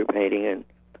figure painting and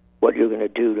what you're going to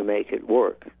do to make it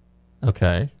work.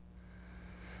 Okay.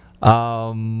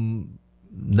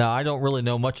 Now, I don't really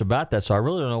know much about that, so I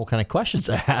really don't know what kind of questions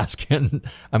to ask. And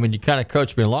I mean, you kind of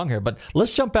coached me along here, but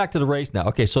let's jump back to the race now.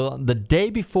 Okay, so the day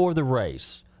before the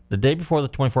race, the day before the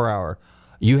 24-hour,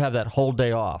 you have that whole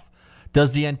day off.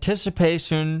 Does the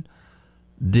anticipation,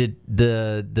 the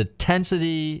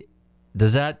tensity,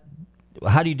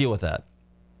 how do you deal with that?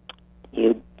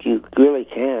 You really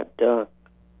can't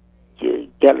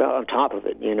you get on top of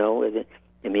it, you know.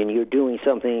 I mean, you're doing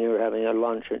something, you're having a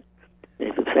lunch at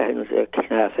a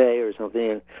cafe or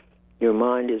something, and your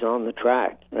mind is on the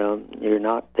track. You're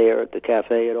not there at the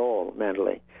cafe at all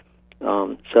mentally.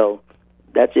 So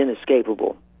that's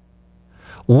inescapable.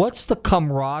 What's the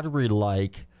camaraderie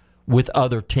like with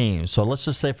other teams? So let's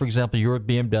just say, for example, you're at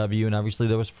BMW, and obviously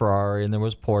there was Ferrari, and there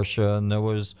was Porsche, and there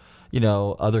was,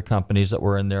 other companies that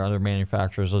were in there, other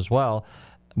manufacturers as well.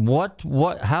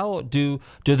 How do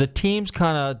the teams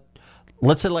kind of,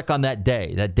 let's say like on that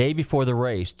day before the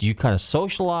race, do you kind of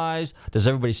socialize? Does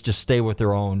everybody just stay with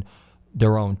their own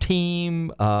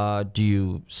team? Do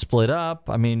you split up?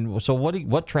 I mean, so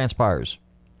what transpires?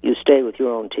 You stay with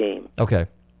your own team. Okay.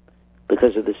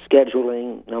 Because of the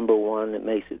scheduling, number one, it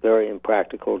makes it very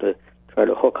impractical to try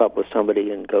to hook up with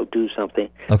somebody and go do something.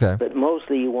 Okay. But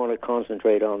mostly you want to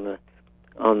concentrate on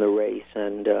the race,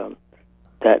 and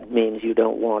that means you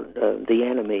don't want the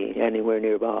enemy anywhere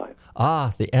nearby.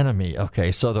 Ah, the enemy.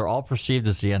 Okay, so they're all perceived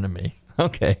as the enemy.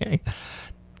 Okay.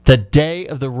 The day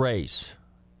of the race,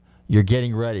 you're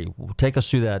getting ready. Take us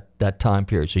through that time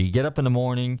period. So you get up in the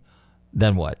morning,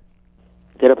 then what?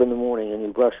 Get up in the morning and you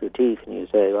brush your teeth and you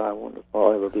say, I wonder if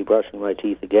I'll ever be brushing my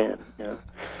teeth again. You know?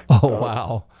 Oh,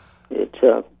 wow. It's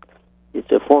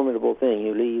a formidable thing.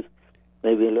 You leave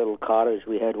maybe a little cottage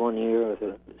we had one year with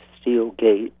a steel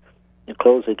gate. You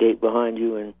close the gate behind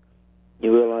you and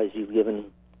you realize you've given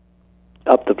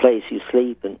up the place you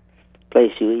sleep and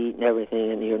place you eat and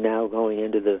everything, and you're now going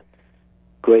into the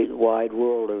great wide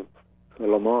world of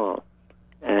Le Mans.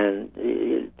 And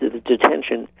the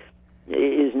tension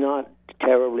is not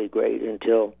terribly great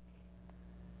until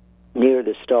near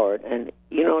the start. And,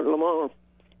 Le Mans,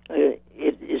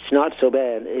 it's not so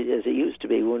bad as it used to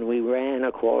be when we ran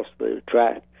across the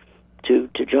track to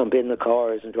jump in the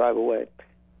cars and drive away.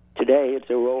 Today, it's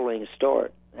a rolling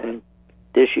start. And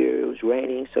this year, it was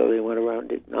raining, so they went around,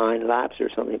 did 9 laps or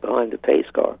something behind the pace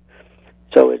car.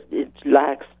 So it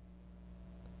lacks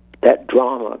that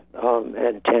drama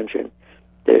and tension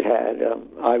that it had.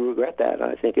 I regret that.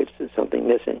 I think it's something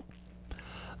missing.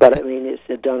 But, I mean,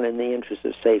 it's done in the interest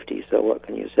of safety, so what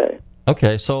can you say?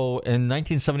 Okay, so in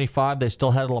 1975, they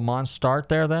still had a Le Mans start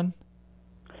there then?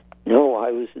 No,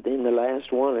 I was in the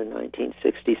last one in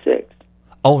 1966.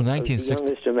 Oh, 1960. I was the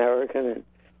youngest American and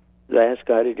last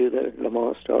guy to do the Le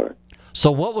Mans start.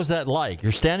 So what was that like?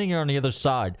 You're standing here on the other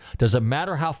side. Does it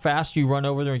matter how fast you run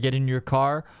over there and get into your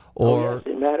car? Or yes,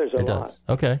 it matters a lot. Does.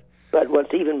 Okay. But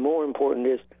what's even more important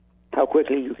is how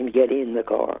quickly you can get in the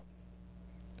car.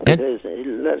 Because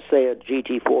let's say a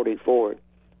GT40 Ford,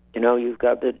 you've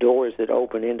got the doors that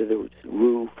open into the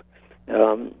roof.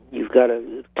 You've got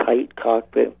a tight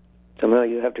cockpit. Somehow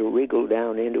you have to wriggle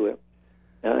down into it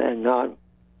and not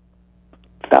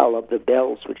foul up the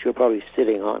belts, which you're probably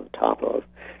sitting on top of.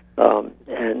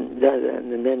 And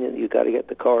then you've got to get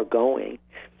the car going.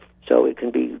 So it can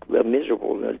be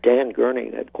miserable. Dan Gurney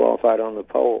had qualified on the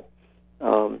pole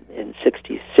in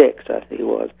 66, I think it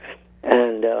was.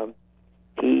 And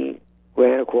he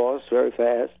ran across very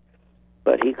fast,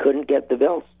 but he couldn't get the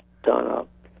belts done up.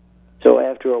 So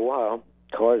after a while,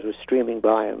 cars were streaming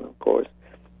by him, of course.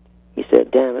 He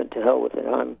said, damn it, to hell with it.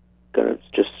 I'm going to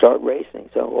just start racing.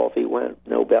 So off he went,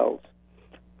 no belts.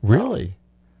 Really?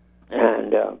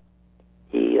 And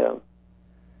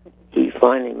he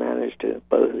finally managed to,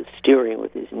 both steering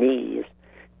with his knees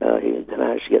he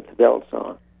managed to get the belts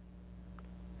on.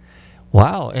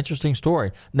 Wow, interesting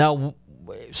story. Now,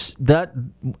 that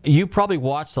you probably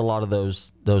watched a lot of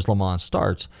those Le Mans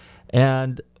starts,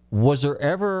 and was there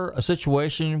ever a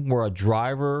situation where a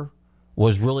driver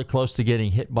was really close to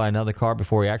getting hit by another car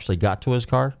before he actually got to his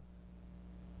car?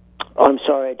 I'm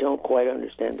sorry, I don't quite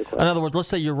understand the question. In other words, let's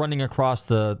say you're running across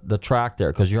the track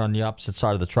there because you're on the opposite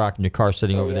side of the track and your car's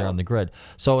sitting over there on the grid.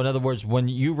 So, in other words, when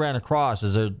you ran across,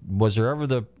 was there ever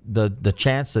the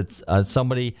chance that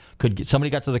somebody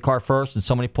got to the car first and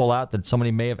somebody pull out, that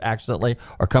somebody may have accidentally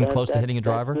or come close to hitting a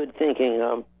driver? That's good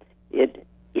thinking.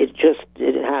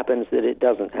 It happens that it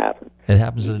doesn't happen. It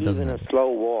happens that it doesn't. Even a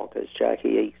slow walk, as Jackie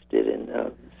East did in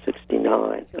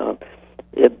 '69,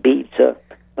 it beats a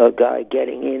guy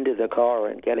getting into the car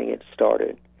and getting it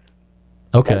started.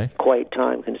 Okay. That's quite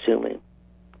time-consuming.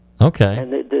 Okay.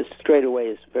 And the straightaway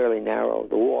is fairly narrow.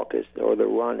 The walk or the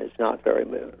run is not very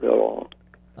long.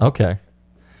 Okay.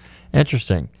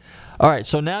 Interesting. All right,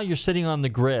 so now you're sitting on the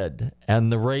grid,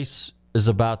 and the race is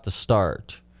about to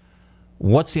start.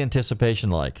 What's the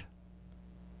anticipation like?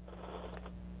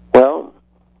 Well,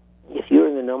 if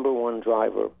you're the number one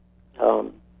driver,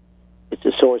 it's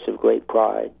a source of great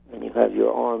pride, and you have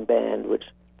your armband, which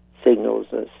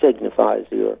signifies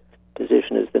your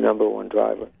position as the number one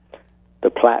driver. The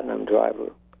platinum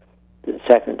driver, the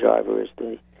second driver is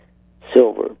the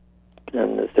silver,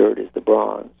 and the third is the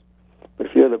bronze. But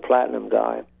if you're the platinum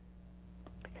guy,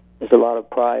 there's a lot of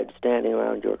pride standing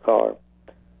around your car.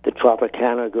 The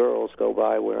Tropicana girls go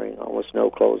by wearing almost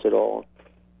no clothes at all.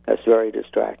 That's very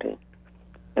distracting.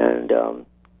 And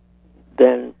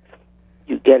then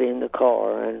you get in the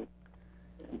car, and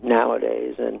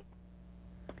nowadays, and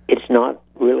it's not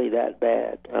really that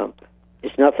bad.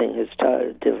 It's nothing as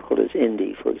difficult as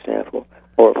Indy, for example,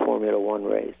 or a Formula One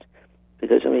race.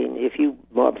 Because, I mean, if you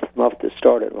muff the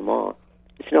start at Le Mans,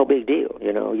 it's no big deal.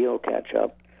 You'll catch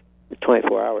up. It's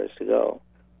 24 hours to go.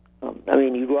 I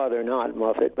mean, you'd rather not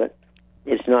muff it, but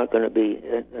it's not going to be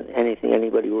anything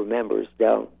anybody remembers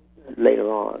down later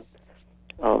on.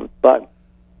 But,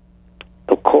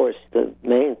 of course, the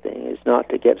main thing is not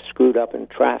to get screwed up in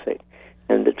traffic.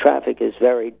 And the traffic is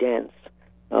very dense.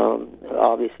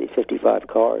 Obviously, 55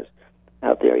 cars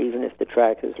out there, even if the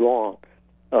track is long,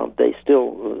 they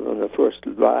still, in the first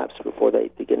laps before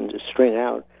they begin to string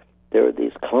out, there are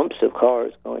these clumps of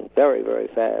cars going very, very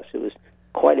fast. It was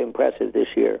quite impressive this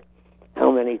year how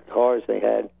many cars they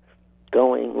had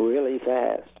going really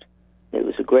fast. It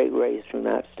was a great race from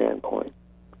that standpoint.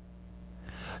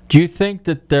 Do you think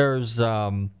that there's,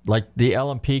 like the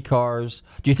LMP cars,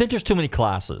 do you think there's too many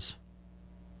classes?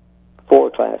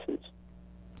 4 classes.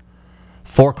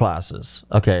 4 classes,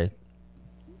 okay.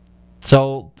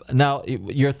 So now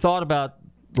your thought about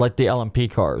like the LMP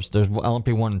cars, there's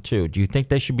LMP 1 and 2. Do you think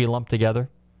they should be lumped together?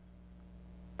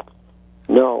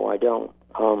 No, I don't.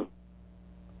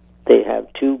 They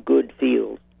have 2 good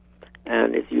fields,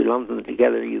 and if you lump them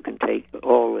together, you can take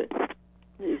all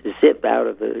the zip out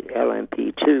of the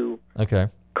LMP2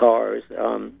 cars,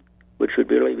 which would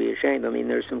really be a shame. I mean,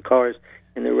 there's some cars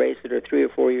in the race that are 3 or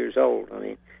 4 years old. I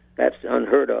mean, that's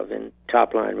unheard of in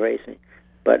top-line racing.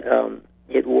 But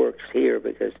it works here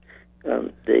because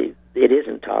it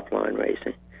isn't top-line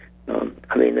racing.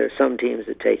 I mean, there are some teams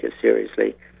that take it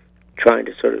seriously, trying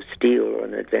to sort of steal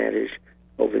an advantage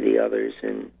over the others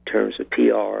in terms of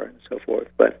PR and so forth.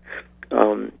 But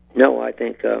no, I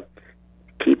think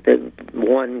keep the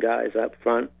 1 guys up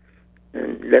front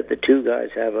and let the 2 guys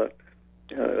have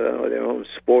their own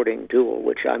sporting duel,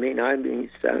 which I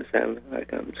sound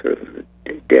like I'm sort of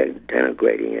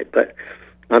denigrating it, but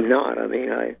I'm not. I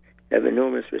mean, I have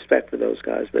enormous respect for those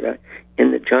guys, but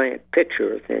in the giant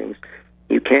picture of things,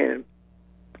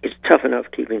 it's tough enough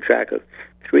keeping track of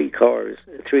 3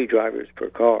 drivers per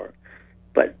car,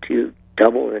 but to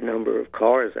double the number of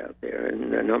cars out there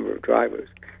and the number of drivers,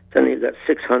 suddenly you've got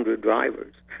 600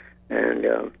 drivers, and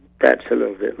that's a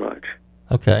little bit much.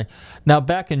 Okay. Now,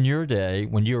 back in your day,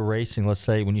 when you were racing, let's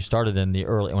say when you started in the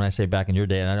early, when I say back in your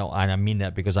day, and I mean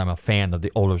that because I'm a fan of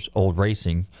the old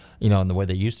racing, and the way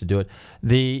they used to do it.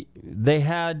 They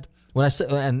had, when I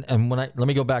said, let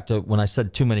me go back to when I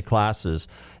said too many classes.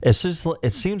 It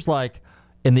seems like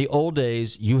in the old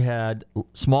days you had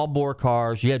small bore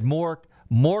cars, you had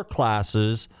more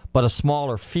classes, but a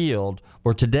smaller field.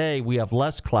 Where today we have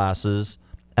less classes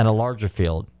and a larger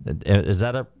field. Is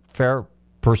that a fair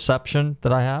perception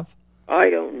that I have?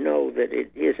 I don't know that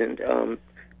it isn't,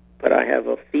 but I have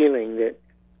a feeling that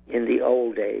in the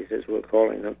old days, as we're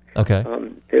calling them,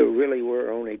 there really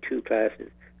were only 2 classes,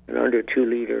 an under 2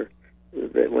 liter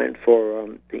that went for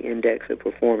the index of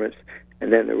performance,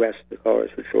 and then the rest of the cars,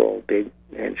 which were all big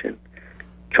engine.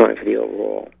 trying for the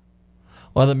overall.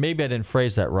 Well, then maybe I didn't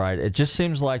phrase that right. It just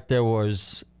seems like there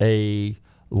was a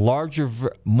larger,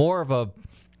 more of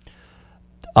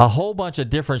a whole bunch of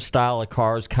different style of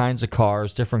cars, kinds of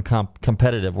cars, different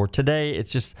competitive. Where today it's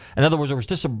just, in other words, there was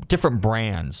just different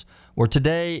brands. Where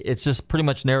today it's just pretty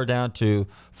much narrowed down to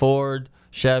Ford,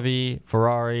 Chevy,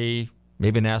 Ferrari,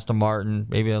 maybe an Aston Martin,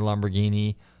 maybe a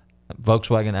Lamborghini,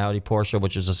 Volkswagen, Audi, Porsche,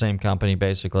 which is the same company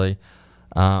basically.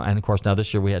 And of course now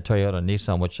this year we had Toyota and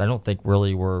Nissan, which I don't think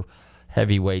really were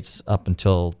heavyweights up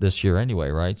until this year anyway,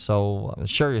 right? So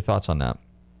share your thoughts on that.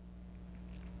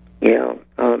 Yeah,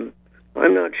 I'm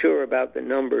not sure about the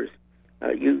numbers.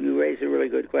 You raised a really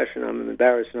good question. I'm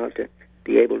embarrassed not to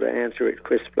be able to answer it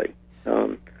crisply.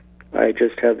 I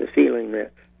just have the feeling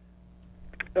that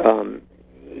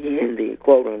in the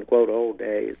quote-unquote old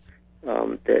days,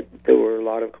 that there were a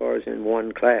lot of cars in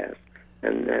one class,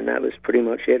 and that was pretty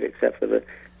much it, except for the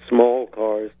small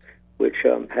cars, which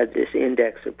had this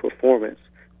index of performance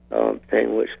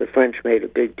thing, which the French made a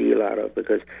big deal out of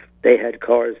because they had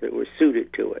cars that were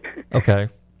suited to it. Okay.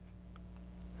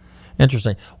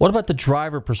 Interesting. What about the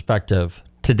driver perspective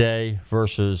today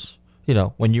versus,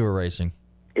 when you were racing?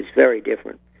 It's very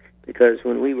different because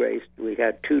when we raced, we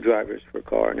had 2 drivers per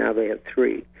car. Now they have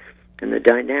 3. And the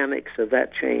dynamics of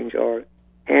that change are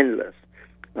endless.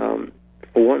 For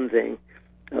one thing,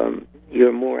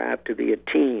 you're more apt to be a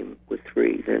team with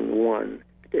 3 than 1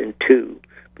 and 2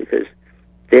 because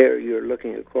there you're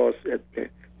looking across at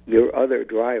your other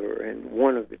driver, and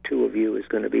one of the 2 of you is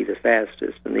going to be the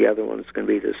fastest and the other one's going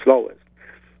to be the slowest.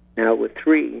 Now with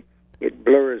 3, it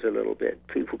blurs a little bit.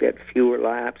 People get fewer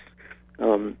laps.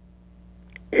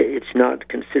 It's not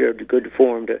considered good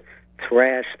form to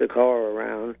thrash the car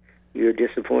around. You're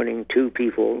disappointing 2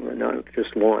 people, not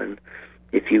just 1,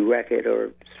 if you wreck it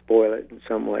or spoil it in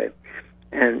some way.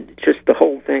 And just the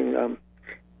whole thing,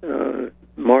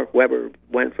 Mark Webber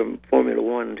went from Formula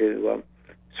One to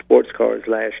sports cars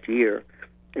last year,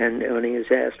 and when he was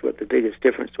asked what the biggest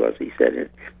difference was, he said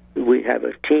we have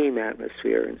a team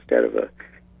atmosphere instead of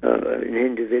an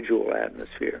individual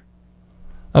atmosphere.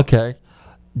 Okay.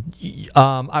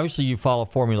 Obviously, you follow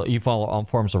all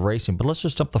forms of racing, but let's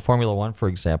just jump to Formula One, for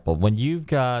example. When you've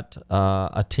got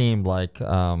a team like,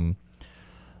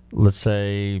 let's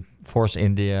say, Force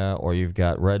India, or you've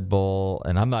got Red Bull,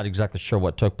 and I'm not exactly sure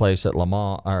what took place at Le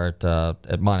Mans or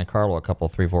at Monte Carlo a couple,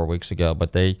 3-4 weeks ago,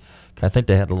 but I think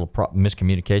they had a little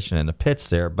miscommunication in the pits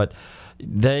there. But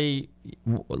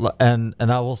and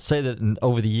I will say that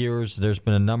over the years, there's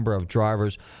been a number of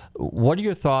drivers. What are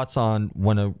your thoughts on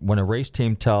when a race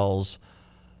team tells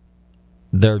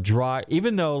their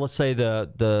even though, let's say, their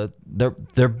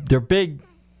big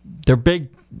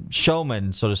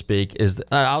showman, so to speak, is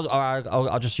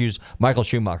I'll just use Michael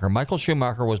Schumacher. Michael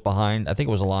Schumacher was behind, I think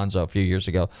it was Alonso a few years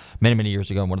ago, many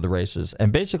years ago in one of the races,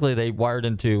 and basically they wired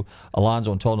into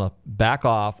Alonso and told him to back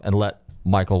off and let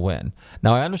Michael win.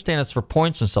 Now I understand it's for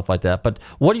points and stuff like that, but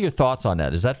what are your thoughts on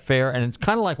that? Is that fair? And it's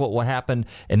kind of like what happened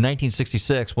in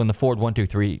 1966 when the Ford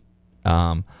 1-2-3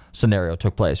 scenario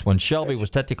took place, when Shelby was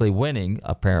technically winning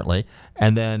apparently,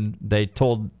 and then they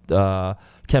told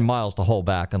Ken Miles to hold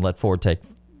back and let Ford take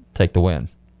the win.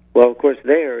 Well, of course,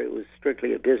 there it was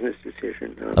strictly a business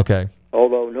decision. Okay.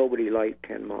 Although nobody liked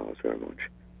Ken Miles very much,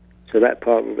 so that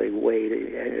probably weighed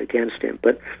against him.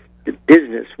 But the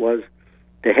business was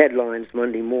the headlines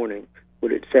Monday morning.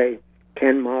 Would it say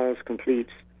Ken Miles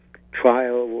completes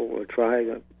trial or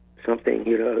something,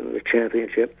 the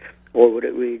championship, or would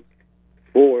it read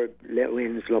Ford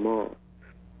wins Le Mans?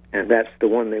 And that's the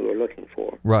one they were looking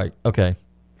for. Right. Okay.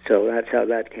 So that's how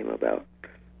that came about.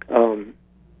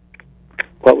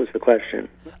 What was the question?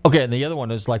 Okay, and the other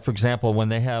one is, like, for example, when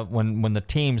the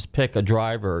teams pick a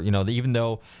driver, even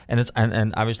though,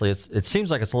 and obviously it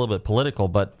seems like it's a little bit political,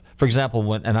 but for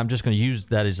example, and I'm just going to use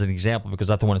that as an example because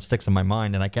that's the one that sticks in my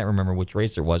mind, and I can't remember which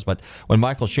race it was, but when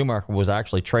Michael Schumacher was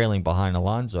actually trailing behind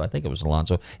Alonso, I think it was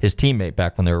Alonso, his teammate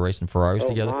back when they were racing Ferraris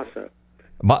together.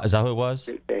 Massa. Is that who it was?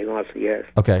 Massa, yes.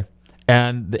 Okay.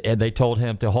 And they told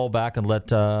him to hold back and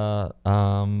let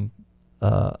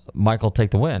Michael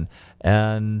take the win.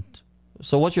 And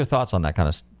so what's your thoughts on that kind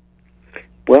of stuff?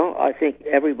 Well, I think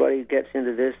everybody gets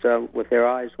into this with their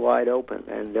eyes wide open,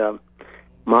 and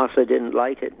Massa didn't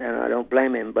like it, and I don't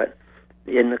blame him, but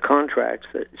in the contracts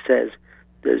it says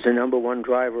there's a number 1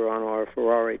 driver on our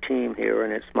Ferrari team here,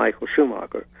 and it's Michael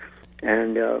Schumacher,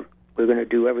 and we're going to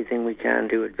do everything we can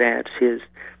to advance his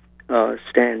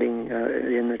standing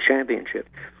in the championship.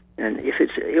 And if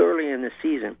it's early in the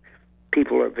season,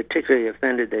 people are particularly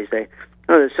offended. They say,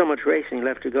 oh, there's so much racing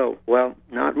left to go. Well,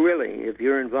 not really. If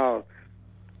you're involved,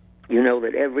 you know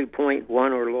that every point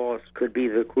won or lost could be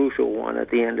the crucial one at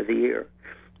the end of the year.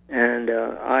 And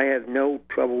I have no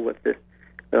trouble with the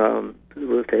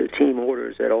team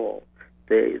orders at all.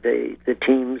 The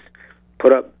teams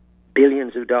put up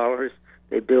billions of dollars.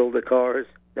 They build the cars.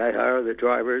 They hire the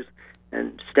drivers.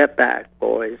 And step back,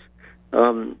 boys,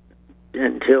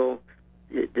 until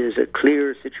there's a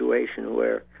clear situation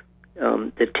where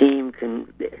the team can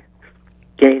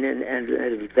gain an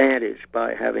advantage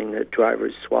by having the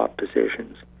drivers swap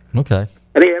positions. Okay.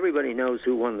 I mean, everybody knows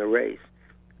who won the race.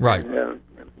 Right. And,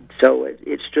 so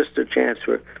it's just a chance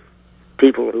for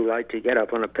people who like to get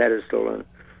up on a pedestal and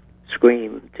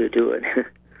scream to do it.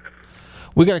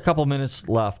 We got a couple minutes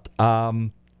left.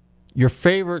 Your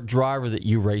favorite driver that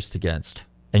you raced against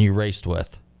and you raced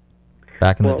with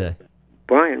back in the day?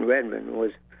 Brian Redman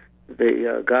was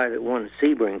the guy that won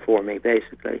Sebring for me,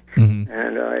 basically. Mm-hmm.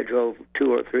 And I drove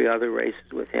 2 or 3 other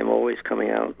races with him, always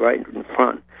coming out right in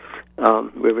front.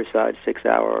 Riverside 6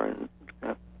 Hour and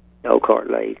Elkhart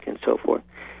Lake and so forth.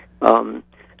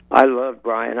 I love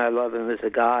Brian. I love him as a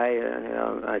guy,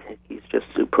 and I think he's just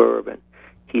superb. And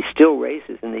he still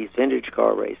races in these vintage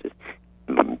car races,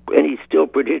 and he's still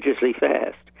prodigiously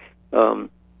fast.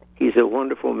 He's a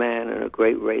wonderful man and a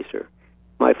great racer.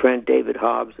 My friend David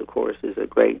Hobbs, of course, is a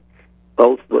great,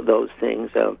 both of those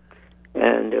things.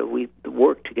 And we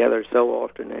work together so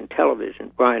often in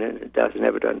television. Brian has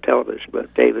never done television,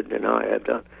 but David and I have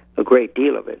done a great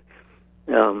deal of it.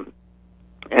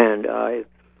 And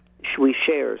we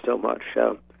share so much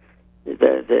that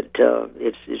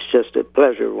it's just a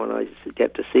pleasure when I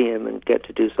get to see him and get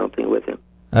to do something with him.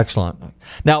 Excellent.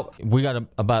 Now, we got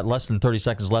about less than 30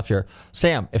 seconds left here.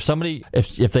 Sam, if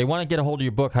if they want to get a hold of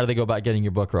your book, how do they go about getting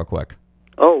your book real quick?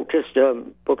 Oh, just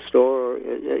bookstore,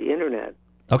 internet.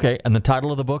 Okay, and the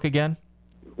title of the book again?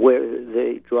 Where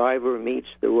the Driver Meets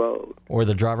the Road. Or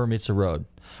The Driver Meets the Road.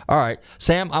 All right.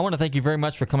 Sam, I want to thank you very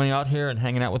much for coming out here and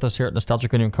hanging out with us here at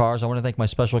Nostalgic Radio and Cars. I want to thank my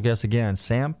special guest again,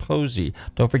 Sam Posey.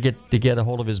 Don't forget to get a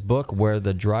hold of his book, Where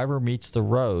the Driver Meets the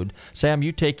Road. Sam,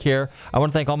 you take care. I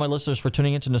want to thank all my listeners for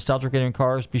tuning into Nostalgic Radio and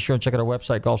Cars. Be sure and check out our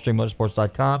website,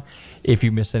 GulfstreamMotorsports.com. If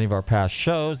you missed any of our past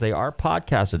shows, they are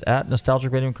podcasted at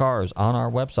Nostalgic Radio and Cars on our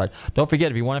website. Don't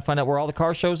forget, if you want to find out where all the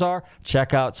car shows are,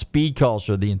 check out Speed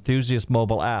Culture, the enthusiast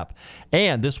mobile app.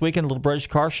 And this weekend, a Little British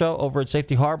Car Show over at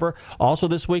Safety Harbor. Also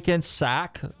this weekend,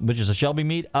 SAC, which is a Shelby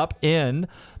meet up in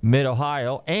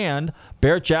mid-Ohio, and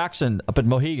Barrett-Jackson up at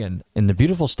Mohegan in the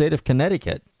beautiful state of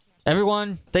Connecticut.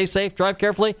 Everyone, stay safe, drive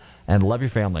carefully, and love your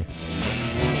family.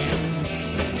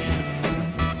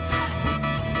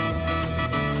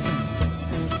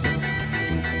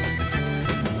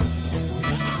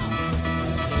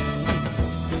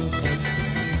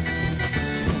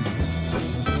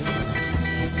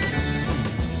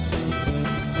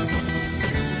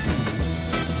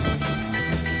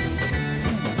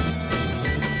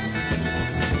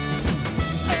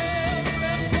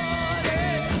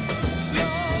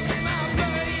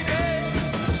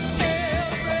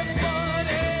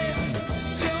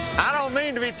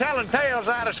 Telling tales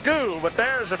out of school, but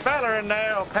there's a feller in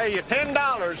there who'll pay you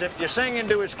 $10 if you sing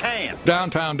into his can.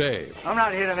 Downtown Dave. I'm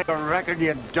not here to make a record,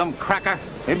 you dumb cracker.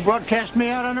 They broadcast me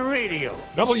out on the radio.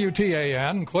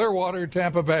 WTAN, Clearwater,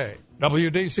 Tampa Bay.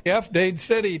 WDCF, Dade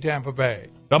City, Tampa Bay.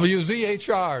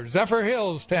 WZHR, Zephyr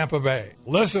Hills, Tampa Bay.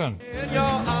 Listen. In your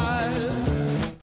eyes.